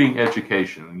 including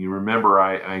education. And you remember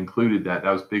I included that.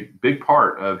 That was a big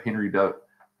part of Henry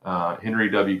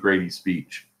W. Grady's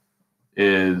speech,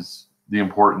 is the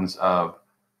importance of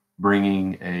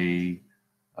bringing a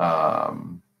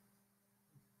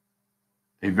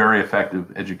very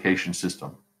effective education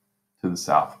system to the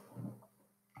South.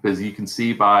 Because you can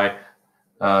see by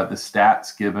the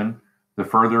stats given, the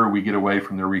further we get away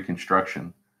from the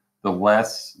Reconstruction, the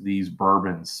less these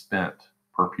bourbons spent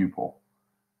per pupil.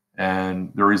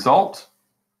 And the result,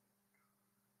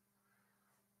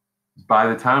 by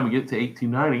the time we get to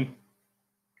 1890,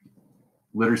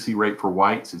 literacy rate for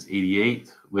whites is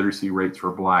 88, literacy rates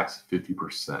for blacks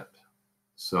 50%.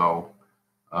 So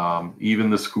even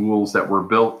the schools that were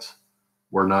built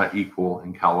were not equal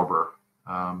in caliber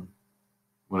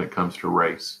when it comes to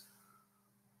race.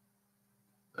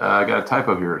 I got a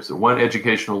typo here. So one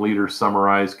educational leader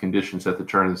summarized conditions at the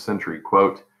turn of the century,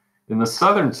 quote, in the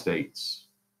southern states,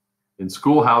 in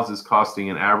schoolhouses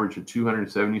costing an average of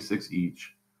 $276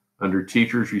 each, under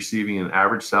teachers receiving an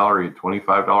average salary of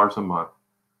 $25 a month,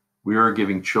 we are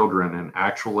giving children in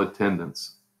actual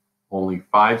attendance only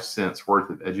 5 cents worth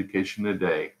of education a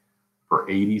day for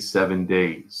 87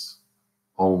 days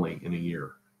only in a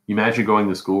year. Imagine going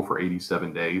to school for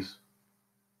 87 days.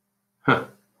 Huh.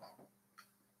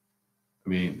 I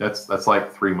mean, that's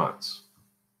like 3 months.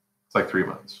 It's like 3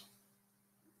 months.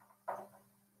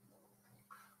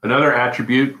 Another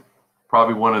attribute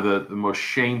probably one of the most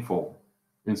shameful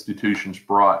institutions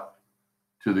brought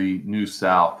to the New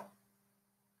South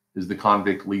is the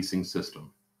convict leasing system.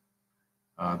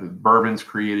 The Bourbons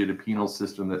created a penal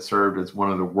system that served as one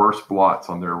of the worst blots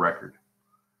on their record.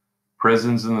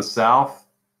 Prisons in the South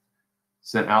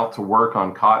sent out to work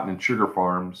on cotton and sugar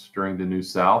farms during the New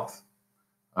South.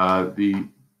 The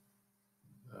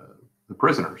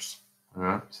prisoners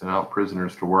sent out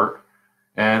prisoners to work,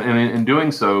 and in doing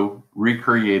so,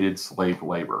 recreated slave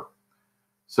labor.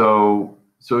 So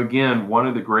again, one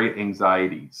of the great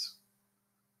anxieties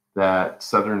that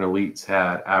Southern elites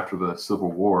had after the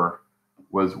Civil War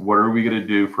was, what are we going to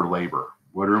do for labor?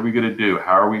 What are we going to do?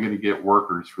 How are we going to get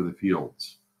workers for the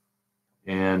fields?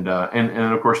 And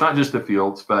of course, not just the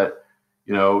fields, but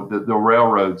the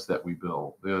railroads that we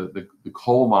build, the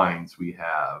coal mines we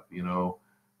have.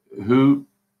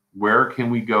 Where can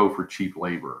we go for cheap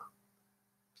labor?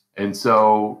 And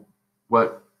so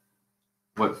what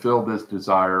filled this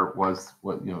desire was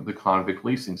the convict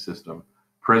leasing system.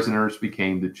 Prisoners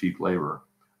became the cheap labor.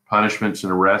 Punishments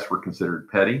and arrests were considered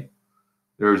petty.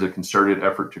 There was a concerted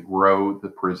effort to grow the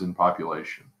prison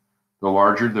population. The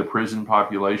larger the prison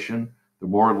population, the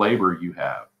more labor you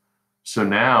have. So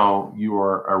now you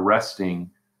are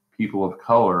arresting people of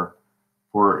color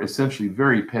for essentially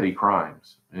very petty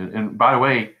crimes. And by the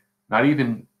way, not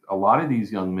even a lot of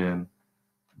these young men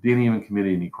didn't even commit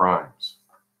any crimes.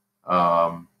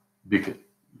 So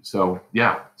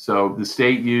the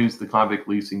state used the convict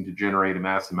leasing to generate a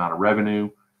massive amount of revenue,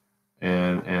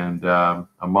 and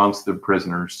amongst the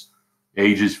prisoners,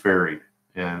 ages varied,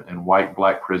 and white and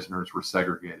black prisoners were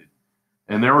segregated,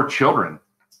 and there were children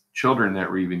that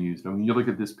were even used. I mean, you look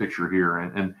at this picture here,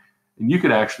 and you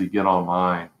could actually get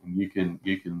online, and you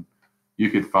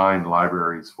could find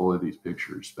libraries full of these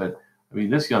pictures. But I mean,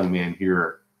 this young man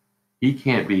here, he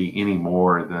can't be any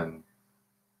more than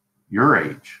your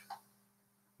age.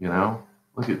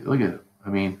 Look at him. I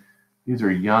mean, these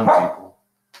are young people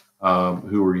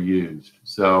who were used.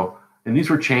 So, and these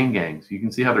were chain gangs. You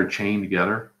can see how they're chained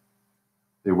together.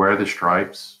 They wear the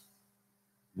stripes.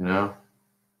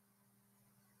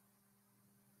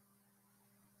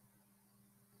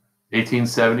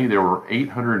 1870, there were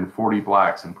 840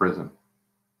 blacks in prison.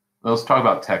 Let's talk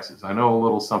about Texas. I know a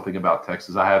little something about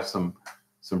Texas. I have some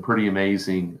pretty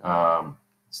amazing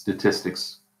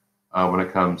statistics when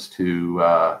it comes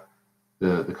to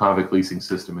the convict leasing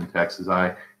system in Texas.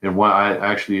 I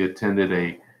actually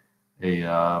attended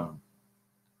a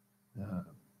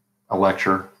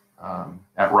lecture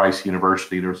at Rice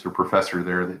University. There's a professor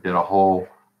there that did a whole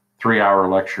 3-hour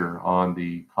lecture on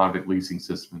the convict leasing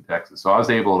system in Texas. So I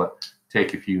was able to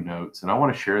take a few notes, and I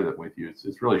want to share that with you.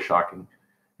 It's really shocking.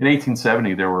 In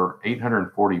 1870, there were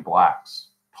 840 blacks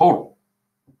total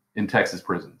in Texas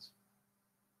prisons,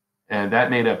 and that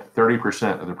made up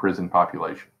 30% of the prison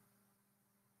population.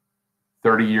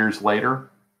 30 years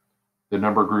later, the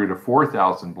number grew to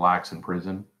 4,000 blacks in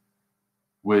prison,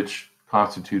 which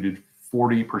constituted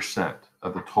 40%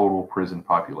 of the total prison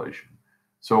population.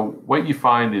 So what you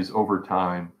find is, over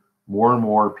time, more and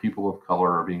more people of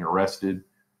color are being arrested,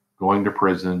 going to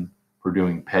prison for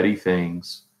doing petty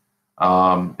things.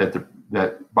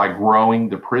 That by growing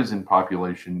the prison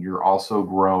population, you're also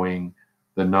growing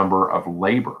the number of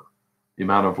labor, the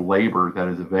amount of labor that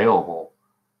is available.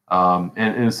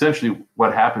 And essentially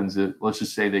what happens is, let's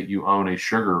just say that you own a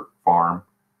sugar farm.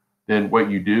 Then what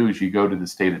you do is you go to the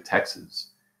state of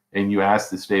Texas and you ask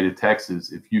the state of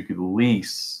Texas if you could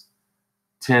lease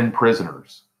 10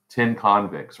 prisoners, 10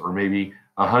 convicts, or maybe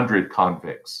 100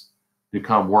 convicts to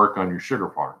come work on your sugar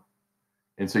farm.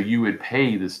 And so you would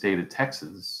pay the state of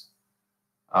Texas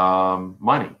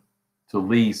money to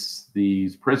lease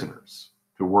these prisoners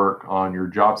to work on your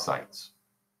job sites.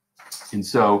 And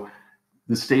so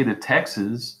the state of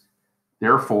Texas,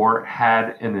 therefore,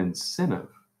 had an incentive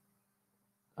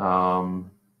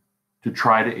to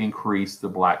try to increase the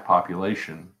black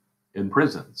population in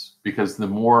prisons, because the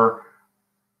more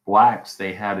blacks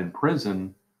they had in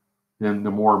prison, then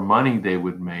the more money they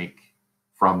would make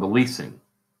from the leasing.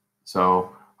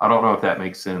 So I don't know if that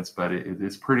makes sense, but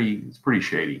it's pretty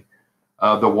shady.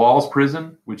 The Walls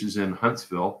Prison, which is in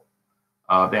Huntsville,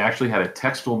 they actually had a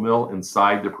textile mill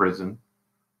inside the prison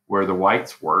where the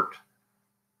whites worked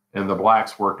and the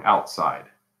blacks worked outside.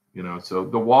 So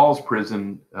the Walls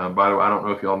Prison, by the way, I don't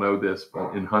know if y'all know this,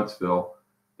 but in Huntsville,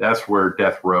 that's where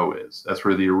death row is. That's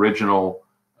where the original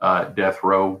death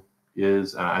row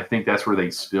is. I think that's where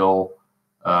they still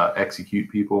execute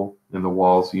people, in the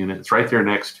Walls unit. It's right there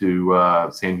next to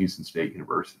Sam Houston State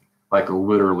University, like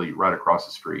literally right across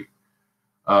the street.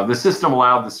 The system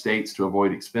allowed the states to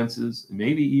avoid expenses and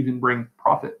maybe even bring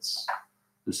profits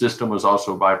The system was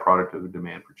also a byproduct of the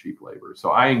demand for cheap labor. So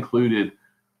I included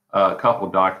a couple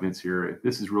of documents here. If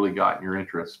this has really gotten your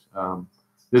interest,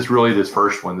 this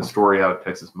first one, the story out of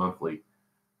Texas Monthly,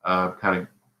 kind of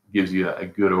gives you a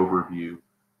good overview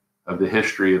of the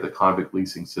history of the convict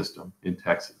leasing system in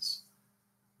Texas.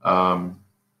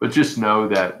 But just know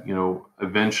that,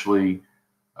 eventually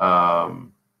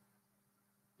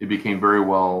it became very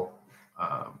well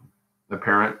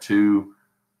apparent to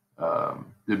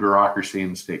the bureaucracy in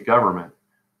the state government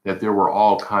that there were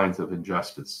all kinds of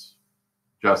justices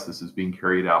being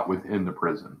carried out within the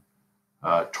prison.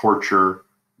 Torture,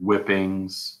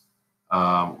 whippings,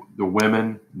 the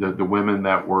women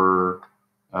that were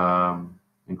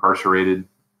incarcerated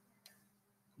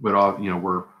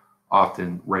were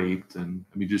often raped and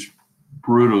just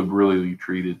brutally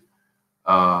treated.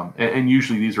 And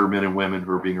usually these are men and women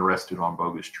who are being arrested on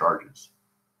bogus charges.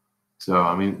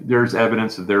 So, there's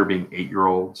evidence of there being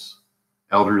 8-year-olds,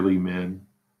 elderly men.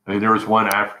 There was one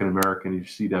African American, you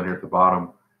see down here at the bottom,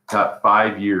 got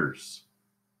 5 years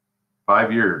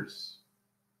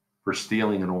for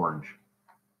stealing an orange.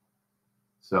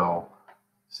 So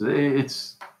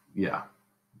it's no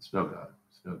good.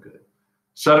 It's no good.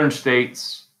 Southern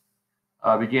states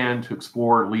began to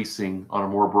explore leasing on a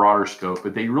more broader scope,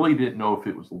 but they really didn't know if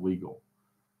it was legal.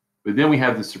 But then we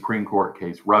have the Supreme Court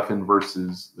case, Ruffin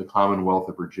versus the Commonwealth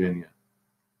of Virginia.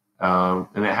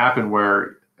 And it happened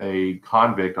where a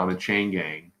convict on a chain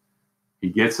gang, he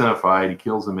gets in a fight, he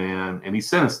kills a man, and he's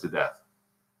sentenced to death.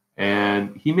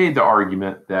 And he made the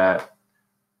argument that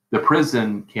the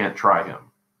prison can't try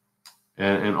him.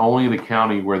 And only the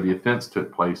county where the offense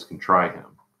took place can try him.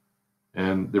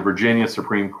 And the Virginia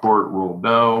Supreme Court ruled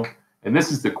no. And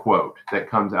this is the quote that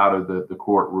comes out of the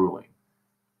court ruling.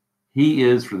 He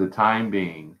is, for the time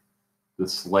being, the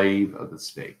slave of the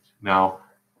state. Now,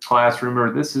 class,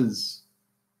 remember, this is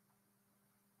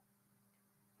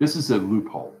a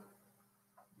loophole.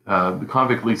 The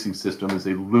convict leasing system is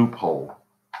a loophole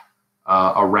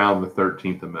around the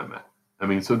 13th Amendment.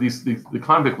 So the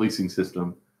convict leasing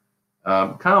system,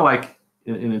 kind of like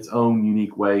in its own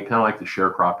unique way, kind of like the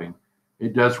sharecropping,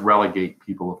 it does relegate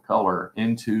people of color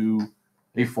into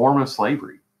a form of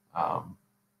slavery.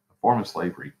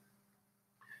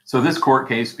 So this court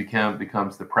case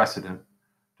becomes the precedent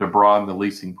to broaden the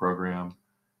leasing program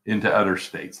into other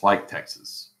states like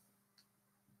Texas.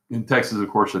 And Texas, of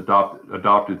course,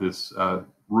 adopted this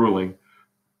ruling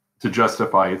to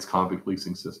justify its convict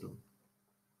leasing system.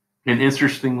 And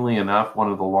interestingly enough, one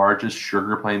of the largest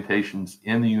sugar plantations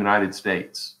in the United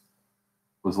States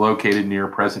was located near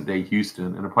present-day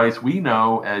Houston in a place we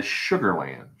know as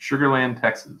Sugarland,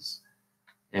 Texas.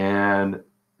 And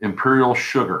Imperial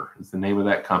Sugar is the name of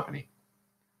that company.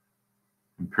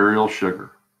 Imperial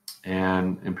Sugar.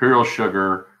 And Imperial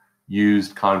Sugar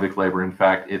used convict labor. In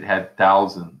fact, it had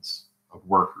thousands of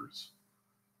workers,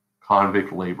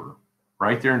 convict labor,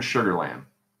 right there in Sugarland.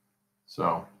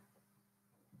 So,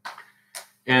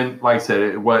 and like I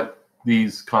said, what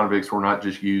these convicts were not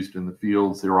just used in the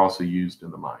fields, they were also used in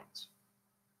the mines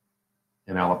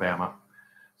in Alabama.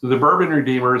 So the Bourbon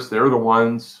Redeemers, they're the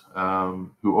ones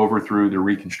who overthrew the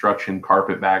Reconstruction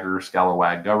carpetbagger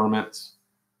scalawag governments.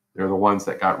 They're the ones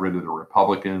that got rid of the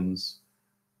Republicans.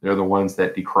 They're the ones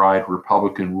that decried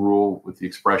Republican rule with the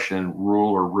expression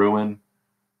rule or ruin.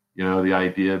 The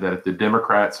idea that if the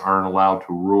Democrats aren't allowed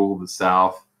to rule the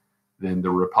South, then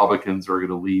the Republicans are going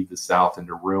to lead the South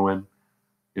into ruin.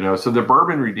 So the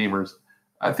Bourbon Redeemers,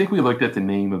 I think we looked at the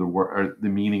name of the word, or the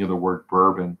meaning of the word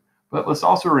bourbon, but let's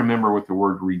also remember what the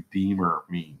word redeemer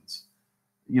means.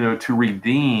 To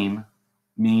redeem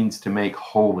means to make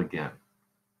whole again,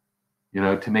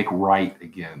 to make right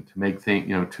again, to make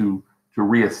things, to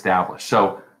reestablish.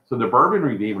 So the Bourbon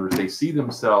Redeemers, they see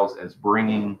themselves as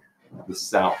bringing the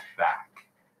South back.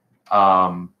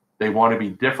 They want to be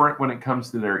different when it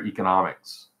comes to their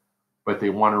economics, but they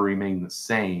want to remain the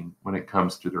same when it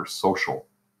comes to their social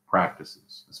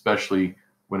practices, especially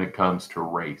when it comes to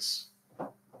race.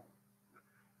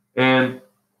 And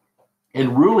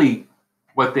really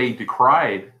what they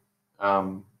decried,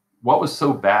 what was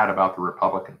so bad about the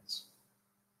Republicans?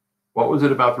 What was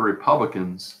it about the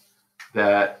Republicans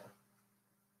that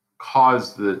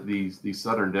caused these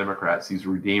Southern Democrats, these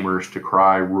redeemers, to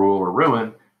cry rule or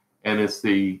ruin? And it's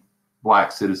the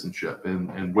black citizenship,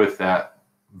 and with that,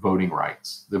 voting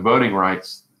rights. The voting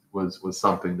rights was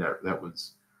something that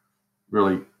was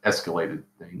really escalated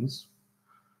things.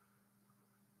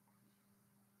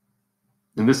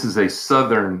 And this is a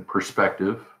Southern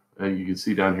perspective. You can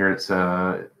see down here it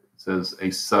says a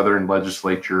Southern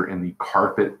legislature in the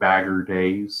carpetbagger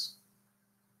days.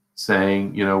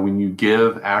 saying, you know, when you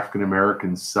give African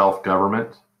Americans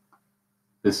self-government,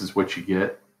 this is what you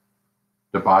get: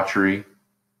 debauchery,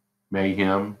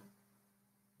 mayhem,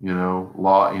 you know,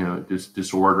 law, you know,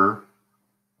 disorder.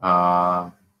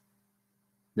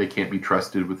 They can't be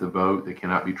trusted with the vote. They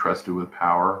cannot be trusted with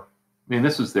power. I mean,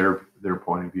 this is their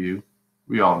point of view.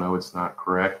 We all know it's not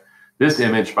correct. This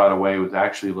image, by the way, was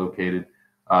actually located.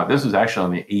 This was actually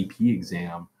on the AP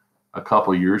exam a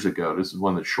couple of years ago. This is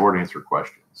one of the short answer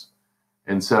questions.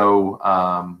 And so,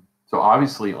 so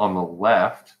obviously on the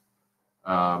left,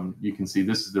 you can see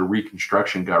this is the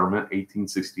Reconstruction government,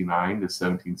 1869 to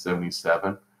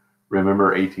 1777. Remember,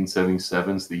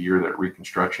 1877 is the year that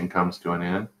Reconstruction comes to an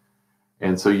end.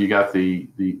 And so you got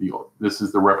this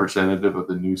is the representative of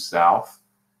the New South,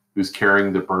 who's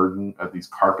carrying the burden of these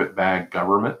carpetbag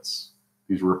governments,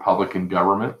 these Republican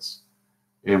governments,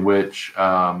 in which,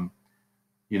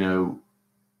 you know,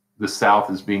 the South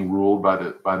is being ruled by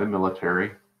the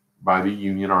military, by the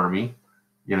Union Army,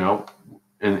 you know,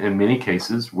 in many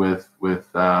cases with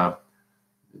the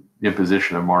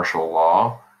imposition of martial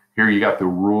law. Here you got the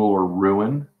rule or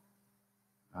ruin.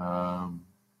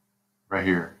 Right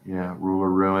here, yeah, rule or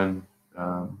ruin.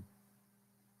 I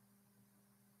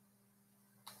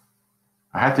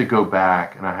have to go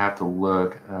back and I have to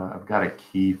look. I've got a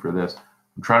key for this.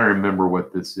 I'm trying to remember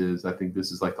what this is. I think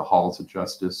this is like the Halls of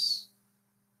Justice.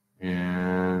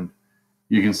 And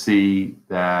you can see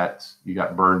that you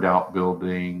got burned out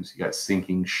buildings, you got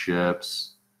sinking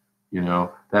ships, you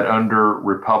know, that under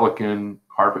Republican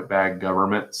carpetbag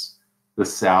governments, the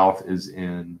South is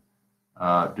in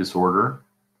disorder,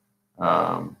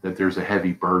 that there's a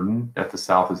heavy burden that the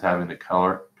South is having to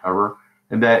cover,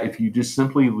 and that if you just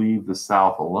simply leave the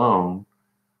South alone,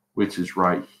 which is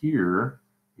right here,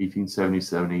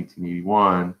 1877,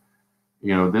 1881,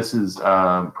 you know, this is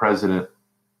President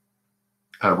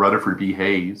Rutherford B.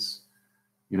 Hayes.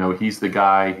 You know, he's the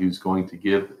guy who's going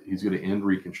to end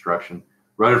Reconstruction.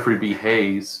 Rutherford B.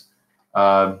 Hayes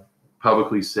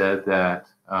publicly said that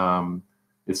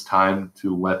it's time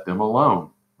to let them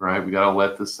alone, right? We got to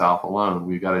let the South alone.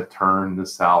 We got to turn the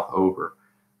South over.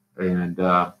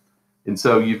 And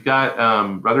so you've got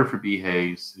Rutherford B.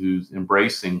 Hayes, who's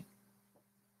embracing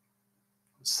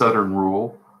Southern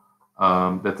rule,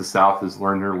 that the South has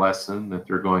learned their lesson, that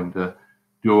they're going to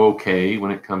do okay when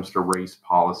it comes to race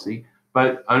policy.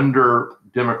 But under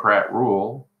Democrat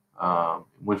rule,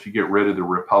 once you get rid of the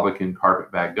Republican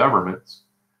carpetbag governments,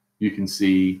 you can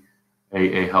see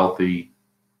a healthy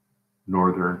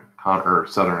northern or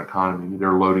southern economy.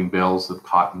 They're loading bales of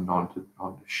cotton onto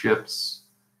ships.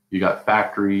 You got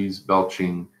factories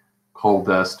belching coal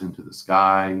dust into the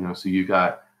sky. You know, so you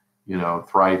got, you know,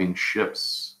 thriving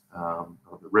ships on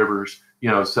the rivers. You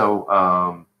know,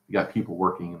 so you got people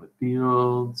working in the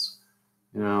fields.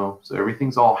 You know, so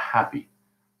everything's all happy.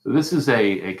 So this is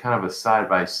a kind of a side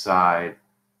by side,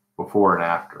 before and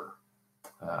after.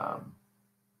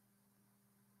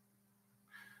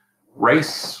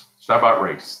 Race. Let's talk about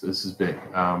race. This is big.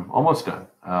 Almost done.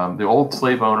 The old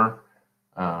slave owner,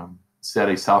 said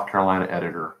a South Carolina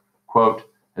editor, quote,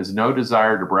 has no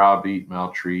desire to browbeat,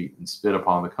 maltreat, and spit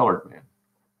upon the colored man.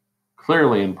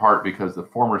 Clearly, in part because the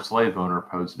former slave owner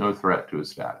posed no threat to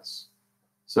his status.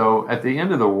 So at the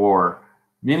end of the war,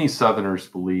 many Southerners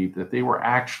believed that they were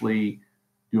actually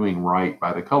doing right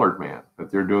by the colored man,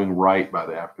 that they're doing right by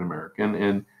the African American,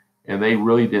 and they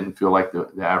really didn't feel like the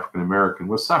African American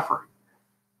was suffering.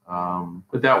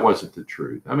 But that wasn't the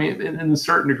truth. I mean, in a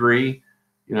certain degree,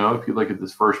 you know, if you look at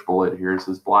this first bullet here, it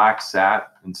says blacks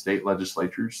sat in state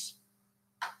legislatures,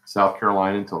 South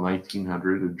Carolina until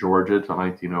 1900, and Georgia until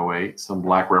 1908. Some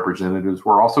black representatives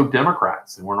were also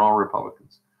Democrats. They weren't all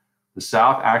Republicans. The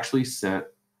South actually sent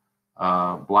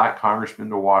black congressmen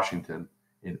to Washington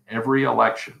in every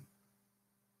election,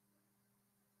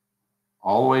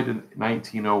 all the way to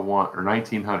 1901 or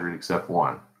 1900, except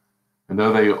one. And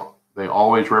though they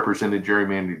always represented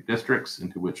gerrymandered districts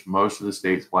into which most of the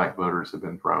state's black voters have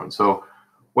been thrown. So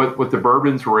what the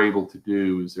Bourbons were able to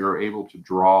do is they were able to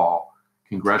draw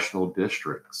congressional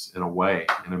districts in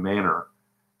a manner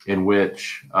in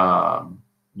which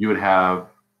you would have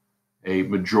a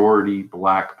majority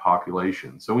black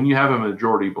population. So when you have a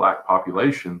majority black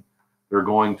population, they're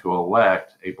going to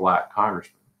elect a black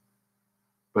congressman.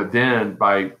 But then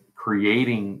by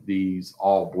creating these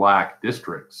all black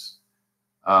districts,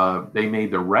 they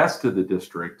made the rest of the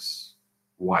districts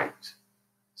white.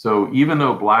 So even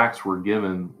though blacks were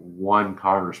given one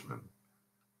congressman,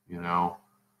 you know,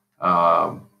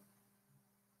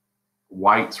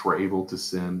 whites were able to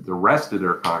send the rest of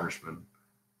their congressmen.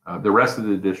 The rest of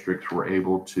the districts were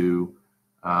able to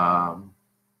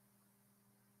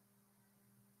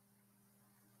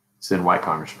send white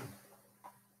congressmen.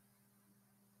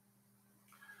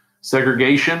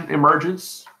 Segregation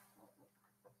emerges.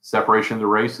 Separation of the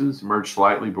races emerged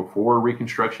slightly before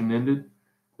Reconstruction ended.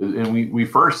 And we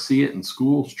first see it in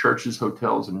schools, churches,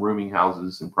 hotels, and rooming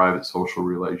houses and private social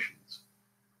relations.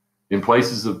 In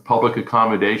places of public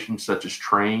accommodation, such as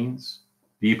trains,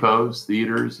 depots,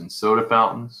 theaters, and soda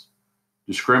fountains,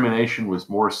 discrimination was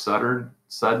more sudden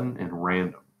and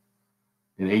random.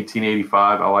 In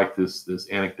 1885, I like this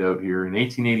anecdote here. In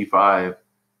 1885,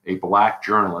 a black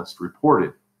journalist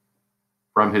reported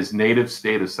from his native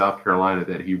state of South Carolina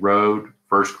that he rode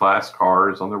first-class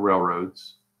cars on the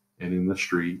railroads and in the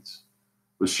streets,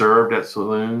 was served at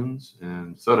saloons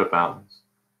and soda fountains,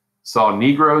 saw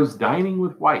Negroes dining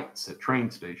with whites at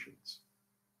train stations,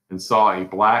 and saw a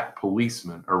black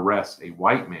policeman arrest a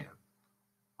white man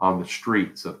on the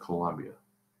streets of Columbia.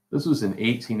 This was in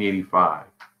 1885.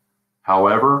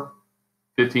 However,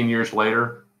 15 years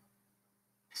later,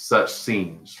 such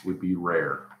scenes would be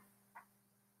rare.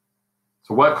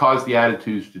 So what caused the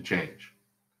attitudes to change?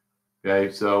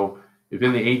 Okay, so if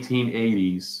in the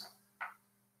 1880s,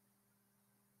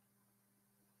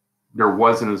 there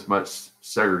wasn't as much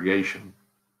segregation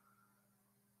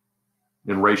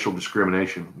and racial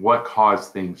discrimination, what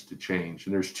caused things to change?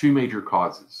 And there's two major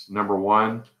causes. Number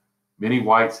one, many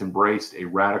whites embraced a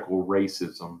radical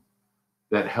racism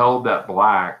that held that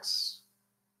blacks,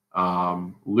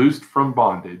 loosed from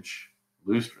bondage,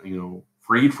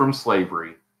 freed from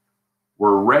slavery,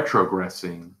 were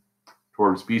retrogressing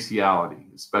towards bestiality,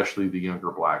 especially the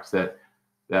younger blacks. That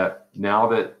now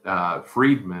that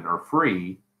freedmen are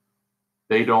free,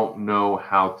 they don't know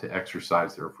how to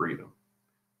exercise their freedom.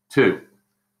 Two,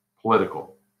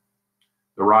 political.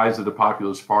 The rise of the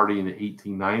Populist Party in the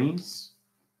 1890s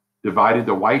divided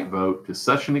the white vote to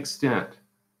such an extent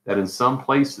that in some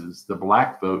places the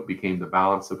black vote became the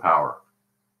balance of power.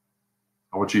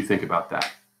 I want you to think about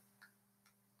that.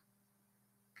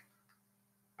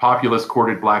 Populists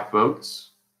courted black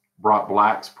votes, brought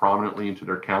blacks prominently into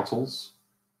their councils,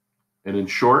 and in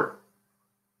short,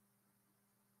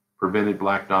 prevented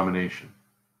black domination.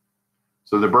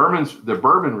 So the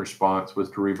Bourbon response was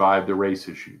to revive the race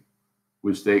issue,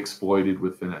 which they exploited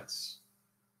with finesse.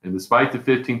 And despite the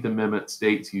 15th Amendment,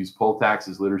 states used poll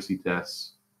taxes, literacy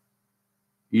tests,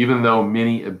 even though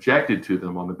many objected to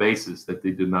them on the basis that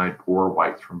they denied poor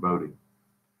whites from voting.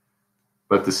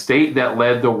 But the state that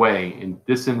led the way in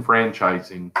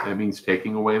disenfranchising, that means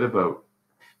taking away the vote,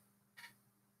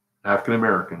 African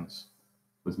Americans,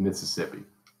 was Mississippi.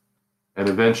 And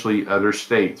eventually other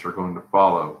states are going to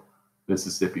follow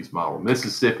Mississippi's model.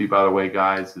 Mississippi, by the way,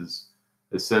 guys, is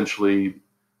essentially,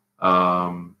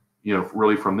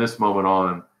 really from this moment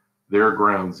on, they're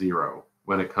ground zero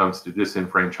when it comes to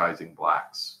disenfranchising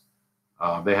blacks.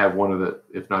 They have one of the,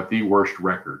 if not the worst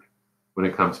record when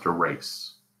it comes to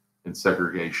race and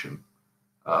segregation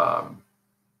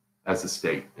as a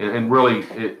state. And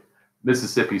really,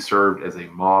 Mississippi served as a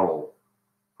model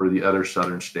for the other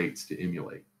southern states to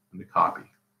emulate and to copy.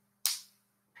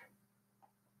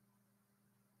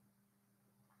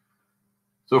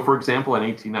 So, for example, in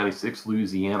 1896,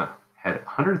 Louisiana had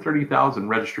 130,000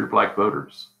 registered black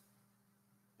voters.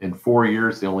 In 4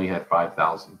 years, they only had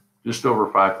 5,000, just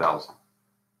over 5,000.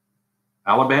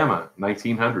 Alabama,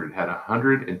 1900, had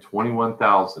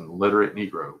 121,000 literate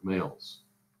Negro males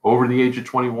over the age of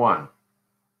 21,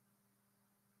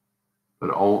 but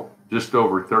just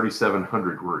over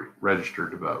 3,700 were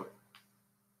registered to vote.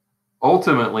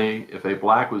 Ultimately, if a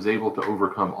black was able to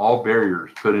overcome all barriers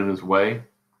put in his way,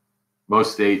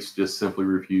 most states just simply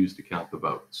refused to count the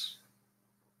votes.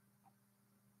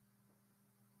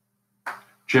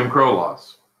 Jim Crow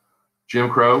laws. Jim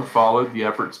Crow followed the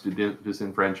efforts to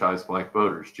disenfranchise black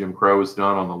voters. Jim Crow was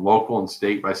done on the local and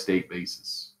state-by-state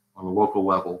basis, on the local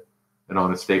level and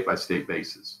on a state-by-state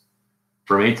basis.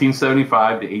 From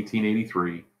 1875 to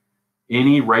 1883,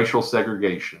 any racial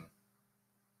segregation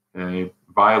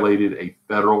violated a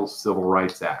federal Civil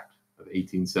Rights Act of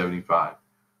 1875,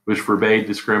 which forbade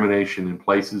discrimination in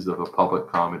places of a public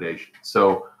accommodation.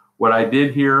 So what I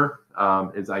did here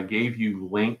is I gave you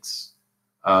links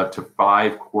to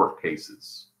 5 court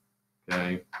cases,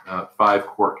 5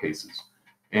 court cases.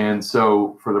 And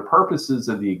so for the purposes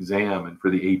of the exam and for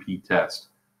the AP test,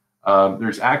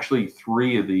 there's actually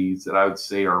 3 of these that I would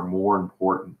say are more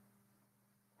important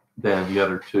than the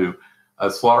other 2.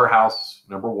 Slaughterhouse,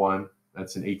 number 1,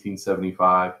 that's in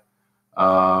 1875.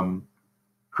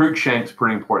 Cruikshank's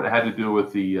pretty important. It had to do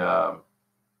with the, oh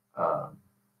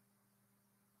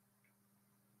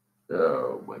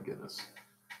my goodness.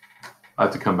 I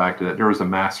have to come back to that. There was a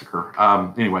massacre.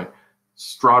 Anyway,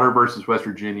 Strotter versus West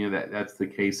Virginia, that's the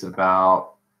case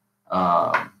about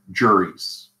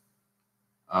juries.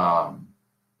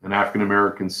 An African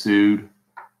American sued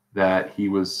that he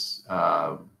was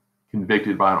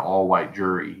convicted by an all-white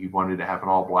jury. He wanted to have an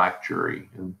all-black jury,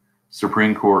 and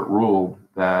Supreme Court ruled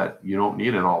that you don't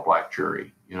need an all-black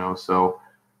jury. So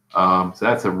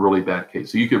that's a really bad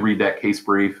case. So you could read that case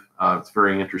brief. It's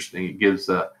very interesting. It gives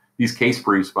these case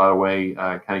briefs, by the way,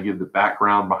 kind of give the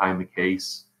background behind the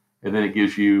case, and then it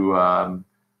gives you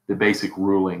the basic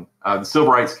ruling. The civil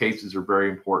rights cases are very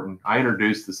important. I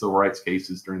introduced the civil rights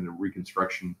cases during the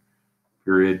Reconstruction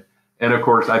period. And of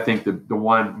course, I think the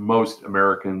one most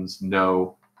Americans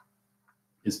know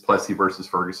is Plessy versus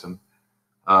Ferguson.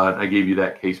 I gave you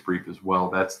that case brief as well.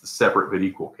 That's the separate but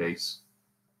equal case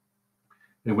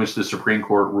in which the Supreme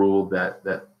Court ruled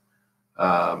that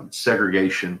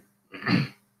segregation is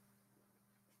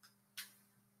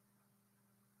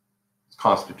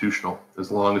constitutional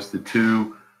as long as the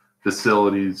two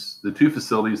facilities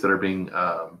that are being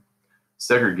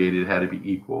segregated had to be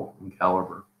equal in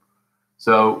caliber.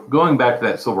 So going back to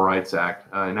that Civil Rights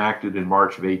Act, enacted in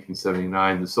March of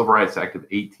 1879, the Civil Rights Act of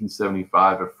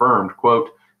 1875 affirmed,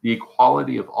 quote, the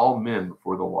equality of all men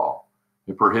before the law.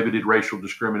 It prohibited racial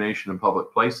discrimination in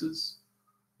public places,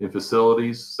 in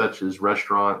facilities such as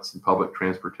restaurants and public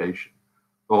transportation.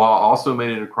 The law also made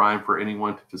it a crime for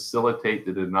anyone to facilitate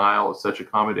the denial of such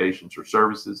accommodations or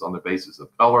services on the basis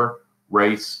of color,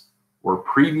 race, or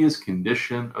previous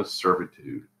condition of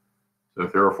servitude. So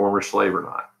if they're a former slave or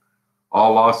not.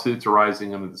 All lawsuits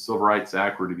arising under the Civil Rights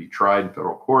Act were to be tried in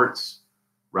federal courts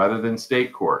rather than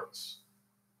state courts.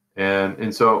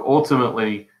 And so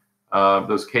ultimately,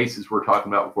 those cases we're talking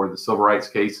about before, the civil rights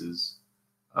cases,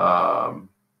 to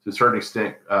a certain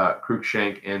extent,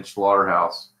 Cruikshank and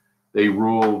Slaughterhouse, they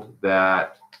ruled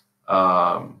that the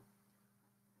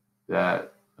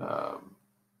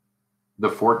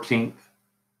 14th,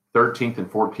 13th,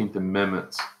 and 14th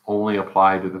Amendments only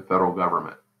apply to the federal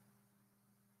government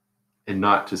and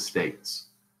not to states.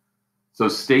 So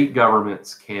state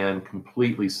governments can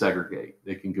completely segregate.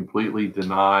 They can completely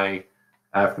deny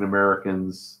African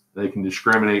Americans. They can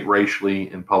discriminate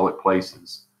racially in public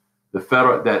places. The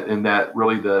federal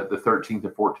really the 13th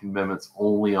and 14th Amendments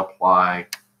only apply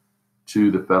to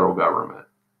the federal government,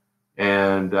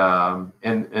 and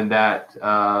that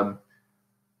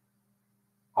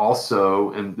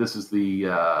also, and this is the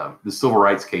civil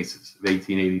rights cases of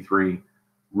 1883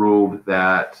 ruled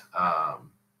that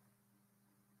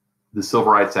the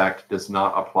Civil Rights Act does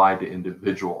not apply to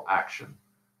individual action.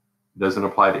 It doesn't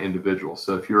apply to individuals.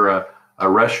 So if you're a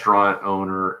restaurant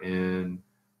owner in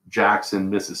Jackson,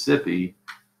 Mississippi,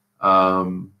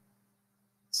 civil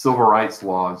rights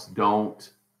laws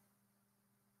don't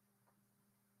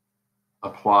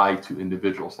apply to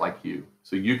individuals like you.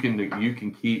 So you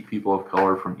can keep people of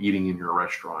color from eating in your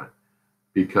restaurant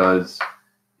because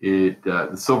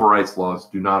the civil rights laws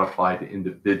do not apply to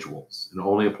individuals. It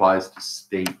only applies to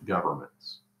state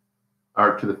governments,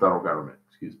 or to the federal government,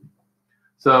 excuse me.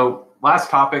 So last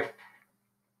topic.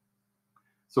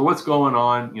 So what's going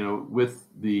on, with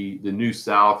the New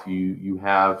South? You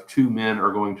have two men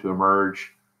are going to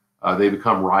emerge. They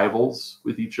become rivals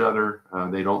with each other.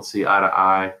 They don't see eye to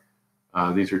eye.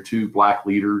 These are two black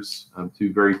leaders,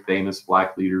 two very famous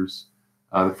black leaders.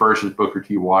 The first is Booker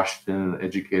T. Washington, an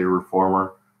educator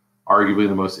reformer, arguably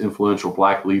the most influential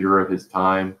black leader of his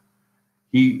time.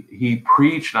 He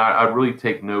preached, and I really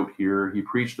take note here, he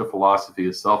preached a philosophy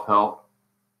of self-help,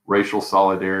 racial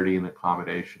solidarity, and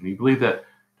accommodation. He believed that,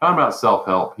 talking about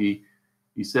self-help, he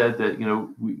said that,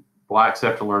 blacks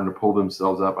have to learn to pull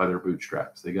themselves up by their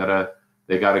bootstraps. They gotta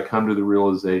come to the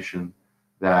realization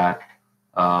that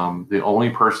the only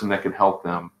person that can help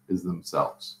them is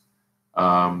themselves.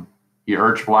 He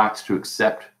urged blacks to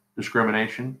accept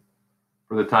discrimination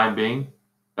for the time being.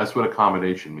 That's what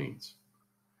accommodation means.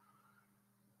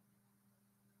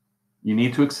 You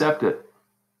need to accept it.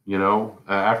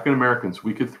 African Americans,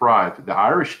 we could thrive. The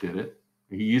Irish did it.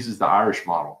 He uses the Irish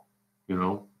model.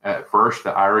 At first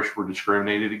the Irish were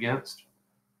discriminated against,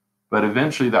 but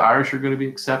eventually the Irish are going to be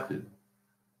accepted.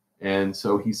 And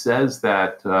so he says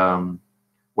that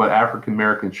what African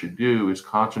Americans should do is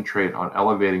concentrate on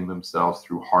elevating themselves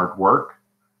through hard work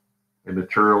and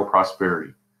material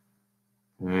prosperity.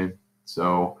 Okay?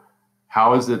 So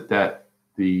how is it that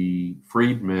the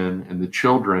freedmen and the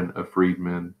children of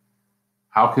freedmen,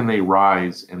 how can they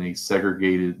rise in a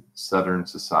segregated Southern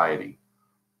society?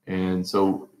 And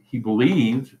so he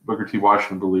believed, Booker T.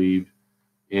 Washington believed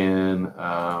in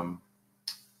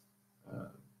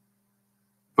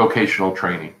vocational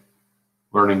training,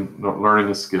 learning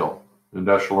a skill,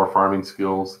 industrial or farming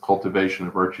skills, cultivation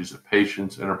of virtues of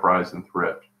patience, enterprise, and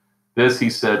thrift. This, he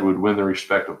said, would win the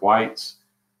respect of whites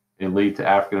and lead to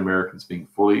African Americans being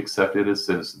fully accepted as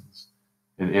citizens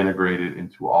and integrated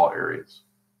into all areas.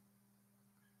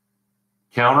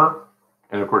 Counter,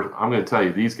 and of course, I'm going to tell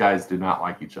you, these guys did not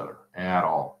like each other at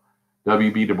all.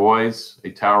 W.B. Du Bois,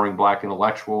 a towering black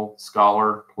intellectual,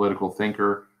 scholar, political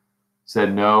thinker,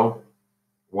 said no,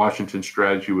 Washington's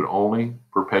strategy would only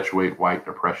perpetuate white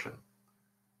oppression.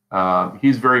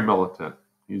 He's very militant.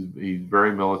 He's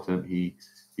very militant. He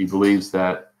believes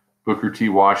that Booker T.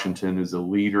 Washington is a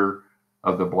leader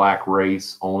of the black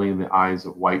race only in the eyes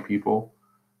of white people.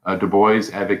 Du Bois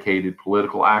advocated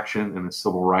political action and a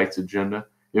civil rights agenda.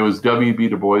 It was W.B.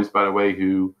 Du Bois, by the way,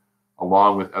 who,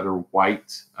 along with other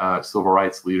white civil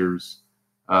rights leaders,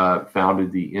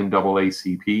 founded the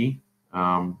NAACP,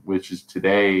 which is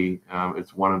today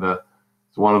it's one of the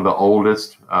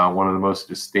oldest, one of the most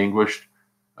distinguished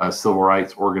civil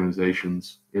rights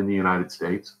organizations in the United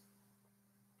States.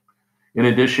 In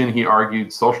addition, he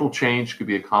argued social change could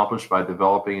be accomplished by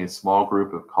developing a small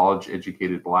group of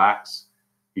college-educated blacks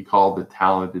he called the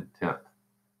talented 10th.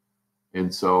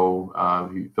 And so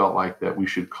he felt like that we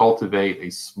should cultivate a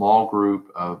small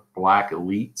group of black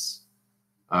elites,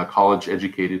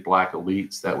 college-educated black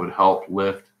elites that would help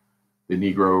lift the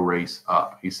Negro race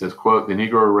up. He says, quote, "The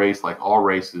Negro race, like all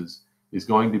races, is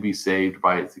going to be saved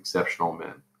by its exceptional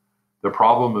men. The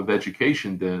problem of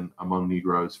education, then, among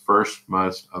Negroes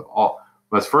must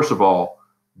first of all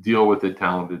deal with the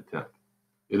talented 10th.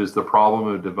 It is the problem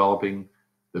of developing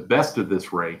the best of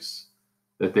this race,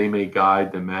 that they may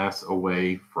guide the mass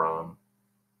away from,"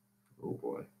 oh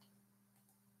boy,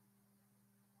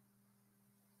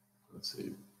 let's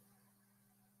see,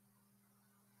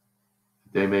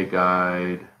 "they may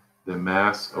guide the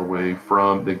mass away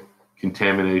from the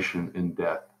contamination and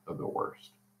death of the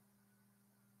worst."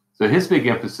 So his big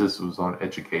emphasis was on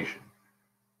education,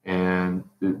 and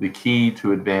the key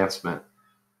to advancement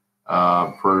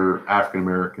for African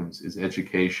Americans is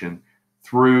education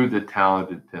through the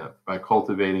talented 10th, by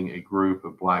cultivating a group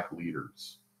of black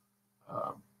leaders.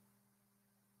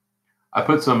 I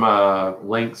put some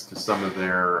links to some of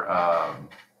their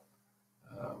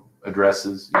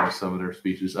addresses, some of their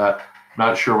speeches. I'm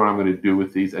not sure what I'm going to do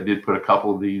with these. I did put a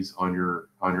couple of these on your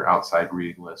outside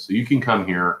reading list, so you can come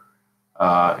here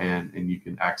and you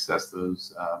can access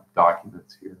those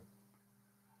documents here.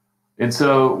 And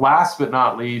so, last but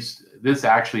not least, this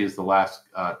actually is the last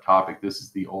topic. This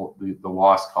is the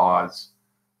lost cause.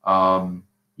 Coming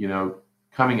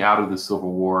out of the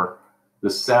Civil War, the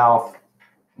South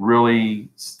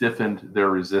really stiffened their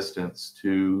resistance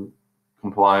to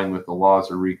complying with the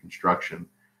laws of Reconstruction,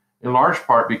 in large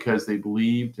part because they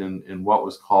believed in what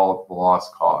was called the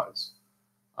lost cause.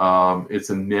 It's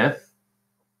a myth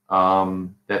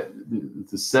that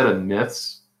it's a set of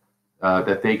myths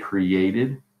that they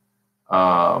created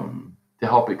to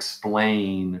help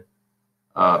explain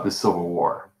the Civil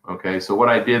War. Okay, so what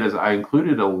I did is I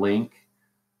included a link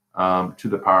to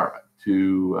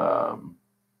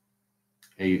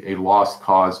a lost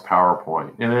cause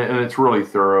PowerPoint, and it's really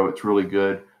thorough. It's really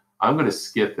good. I'm going to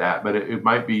skip that, but it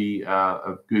might be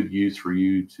of good use for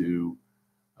you to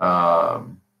go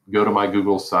to my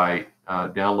Google site,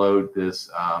 download this,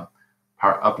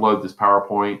 upload this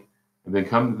PowerPoint, and then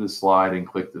come to this slide and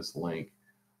click this link.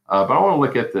 But I want to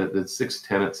look at the 6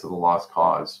 tenets of the lost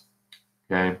cause,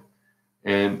 okay?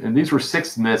 And these were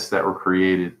 6 myths that were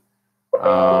created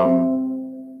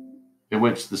in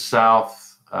which the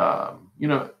South,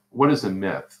 what is a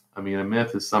myth? I mean, a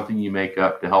myth is something you make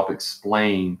up to help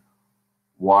explain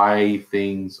why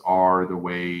things are the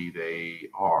way they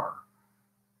are,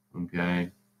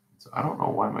 okay? So I don't know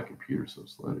why my computer's so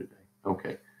slow today.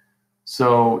 Okay.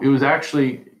 So it was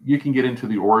actually, you can get into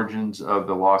the origins of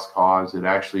the lost cause. It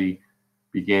actually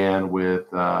began with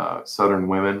Southern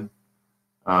women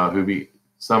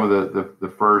some of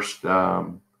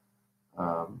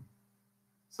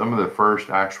the first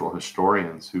actual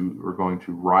historians who were going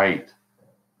to write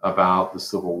about the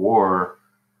Civil War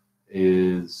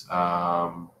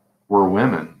were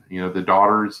women. The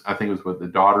daughters, I think it was the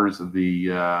daughters of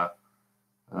the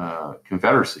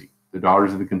Confederacy. The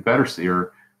Daughters of the Confederacy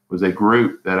was a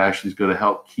group that actually is going to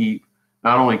help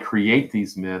not only create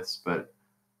these myths, but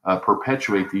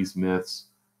perpetuate these myths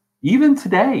even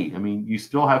today. I mean, you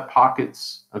still have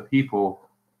pockets of people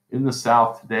in the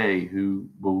South today who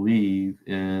believe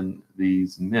in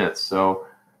these myths. So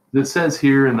it says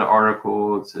here in the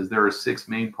article, it says there are 6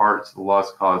 main parts of the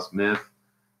lost cause myth.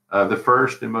 The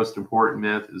first and most important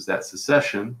myth is that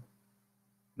secession,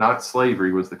 not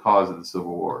slavery, was the cause of the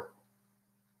Civil War.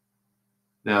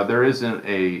 Now, there isn't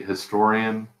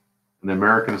an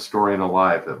American historian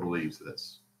alive that believes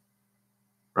this.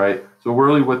 right? So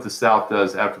really what the South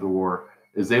does after the war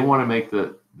is they want to make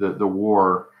the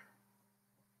war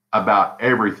about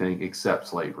everything except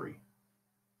slavery.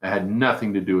 It had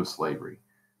nothing to do with slavery.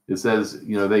 It says,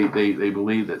 they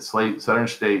believe that Southern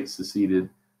states seceded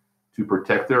to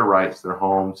protect their rights, their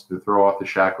homes, to throw off the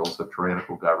shackles of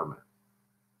tyrannical government.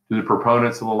 To the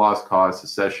proponents of the lost cause,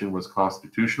 secession was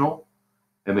constitutional,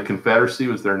 and the Confederacy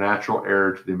was their natural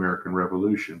heir to the American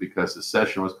Revolution. Because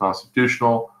secession was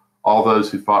constitutional, all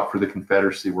those who fought for the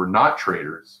Confederacy were not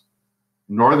traitors.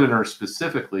 Northerners,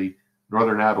 specifically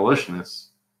Northern abolitionists,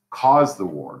 caused the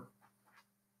war.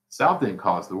 South didn't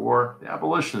cause the war. The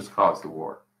abolitionists caused the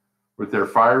war with their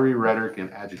fiery rhetoric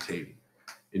and agitating.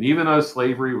 And even though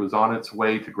slavery was on its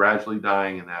way to gradually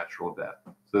dying a natural death,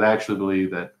 so they actually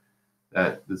believe that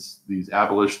these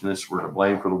abolitionists were to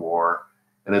blame for the war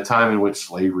at a time in which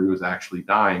slavery was actually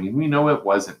dying, and we know it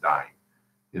wasn't dying.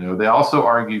 They also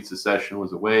argued secession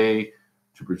was a way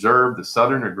to preserve the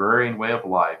Southern agrarian way of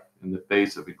life in the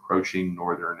face of encroaching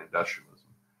Northern industrialism.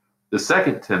 The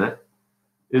second tenet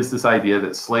is this idea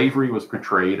that slavery was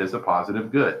portrayed as a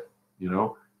positive good.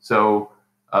 So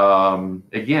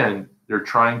again, they're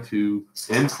trying to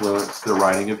influence the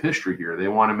writing of history here. They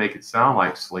want to make it sound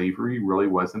like slavery really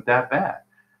wasn't that bad.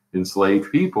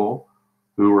 Enslaved people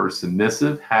who were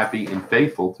submissive, happy, and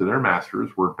faithful to their masters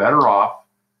were better off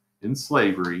in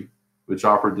slavery, which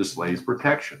offered the slaves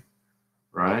protection,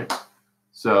 right?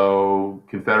 So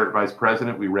Confederate Vice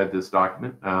President, we read this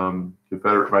document,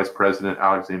 Confederate Vice President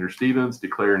Alexander Stephens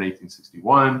declared in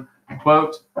 1861,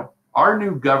 quote, "Our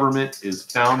new government is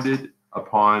founded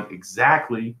upon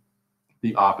exactly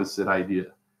the opposite idea.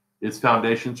 Its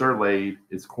foundations are laid,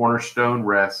 its cornerstone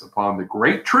rests upon the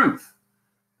great truth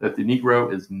that the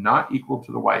Negro is not equal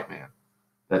to the white man,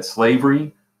 that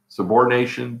slavery,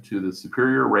 subordination to the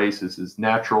superior race is his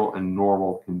natural and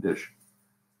normal condition."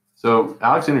 So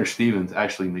Alexander Stephens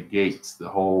actually negates the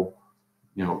whole,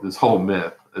 this whole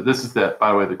myth. This is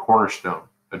by the way, the cornerstone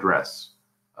address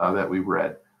that we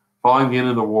read. Following the end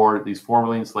of the war, these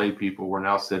formerly enslaved people were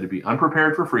now said to be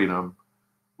unprepared for freedom,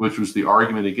 which was the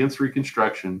argument against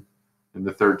Reconstruction in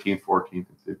the 13th, 14th,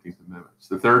 and 15th Amendments.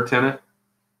 The third tenet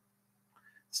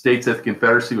states that the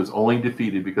Confederacy was only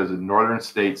defeated because of Northern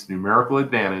states' numerical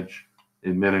advantage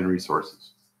in men and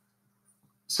resources.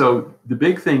 So the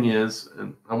big thing is,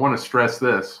 and I want to stress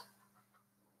this,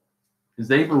 is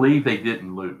they believe they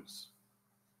didn't lose.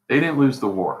 They didn't lose the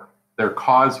war. Their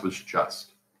cause was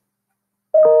just.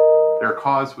 Their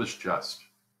cause was just.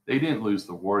 They didn't lose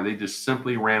the war. They just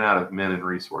simply ran out of men and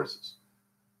resources.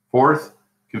 Fourth,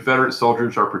 Confederate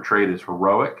soldiers are portrayed as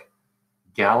heroic,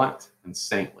 gallant, and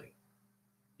saintly.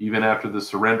 Even after the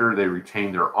surrender, they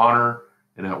retained their honor.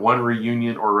 And at one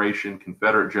reunion oration,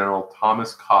 Confederate General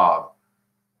Thomas Cobb,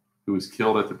 who was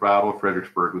killed at the Battle of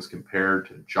Fredericksburg, was compared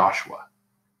to Joshua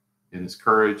in his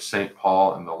courage, St.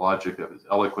 Paul in the logic of his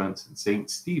eloquence, and St.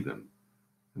 Stephen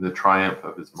in the triumph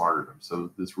of his martyrdom. So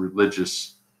this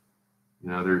religious,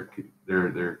 they're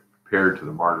compared to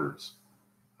the martyrs.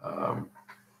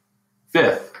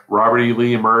 Fifth, Robert E.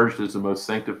 Lee emerged as the most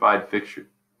sanctified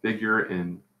figure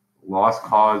in lost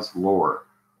cause lore,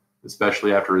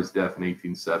 especially after his death in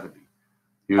 1870.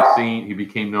 He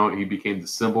became the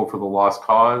symbol for the lost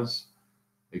cause.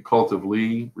 A cult of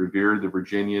Lee revered the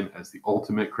Virginian as the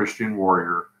ultimate Christian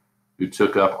warrior who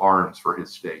took up arms for his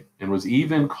state and was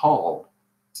even called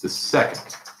the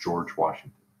second George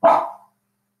Washington.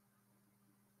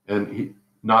 And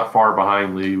not far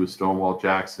behind Lee was Stonewall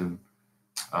Jackson.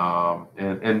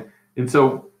 And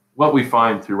so what we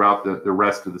find throughout the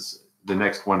rest of the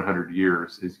next 100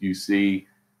 years is you see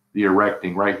the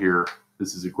erecting right here.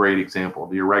 This is a great example.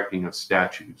 The erecting of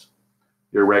statues.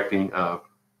 The erecting of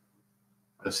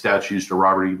statues to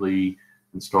Robert E. Lee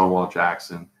and Stonewall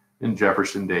Jackson and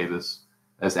Jefferson Davis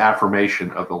as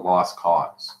affirmation of the lost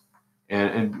cause.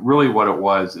 And really what it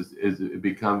was is it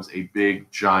becomes a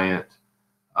big, giant,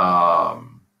 like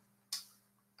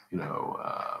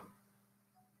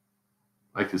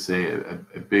to say,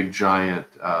 a big, giant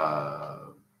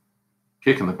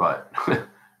kick in the butt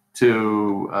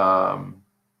to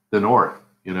the North.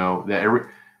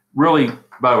 Really,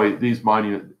 by the way, these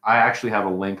monuments, I actually have a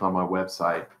link on my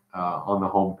website on the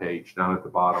homepage down at the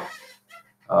bottom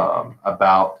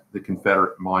about the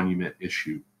Confederate monument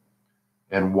issue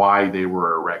and why they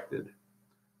were erected.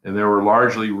 And they were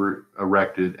largely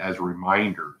erected as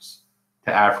reminders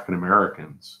to African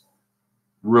Americans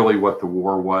really what the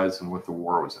war was and what the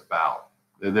war was about.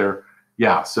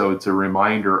 So it's a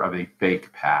reminder of a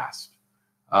fake past.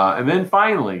 And then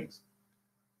finally,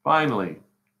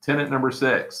 tenet number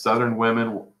 6, Southern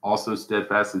women also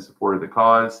steadfastly supported the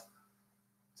cause.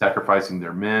 sacrificing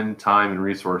their men, time, and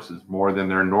resources more than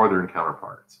their northern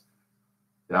counterparts.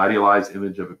 The idealized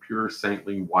image of a pure,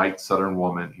 saintly, white Southern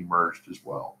woman emerged as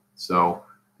well. So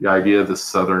the idea of the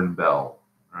Southern belle,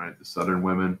 right? The Southern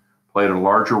women played a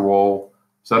larger role.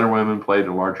 Southern women played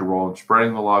a larger role in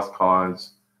spreading the lost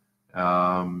cause.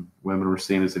 Women were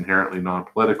seen as inherently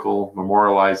non-political.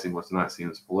 Memorializing was not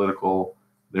seen as political.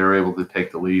 They were able to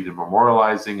take the lead in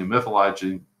memorializing and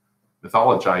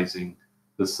mythologizing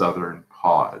the Southern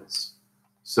cause.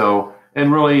 So,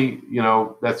 and really,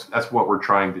 that's what we're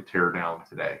trying to tear down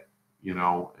today.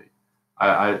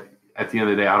 I at the end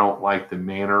of the day, I don't like the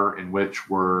manner in which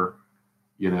we're,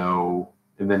 in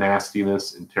the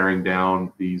nastiness and tearing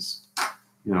down these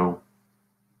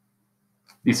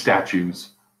statues.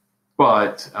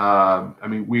 But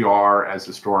we are, as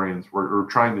historians, we're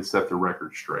trying to set the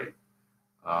record straight,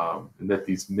 and that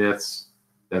these myths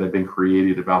that have been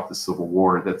created about the Civil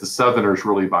War, that the Southerners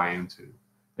really buy into,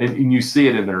 and you see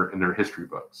it in their history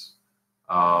books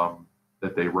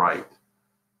that they write.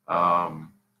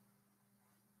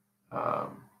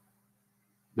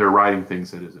 They're writing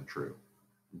things that isn't true.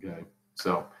 Okay,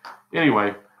 so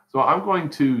anyway, so I'm going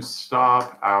to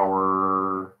stop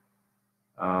our.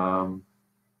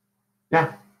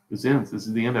 This ends. This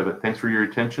is the end of it. Thanks for your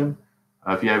attention.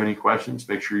 If you have any questions,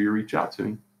 make sure you reach out to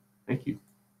me. Thank you.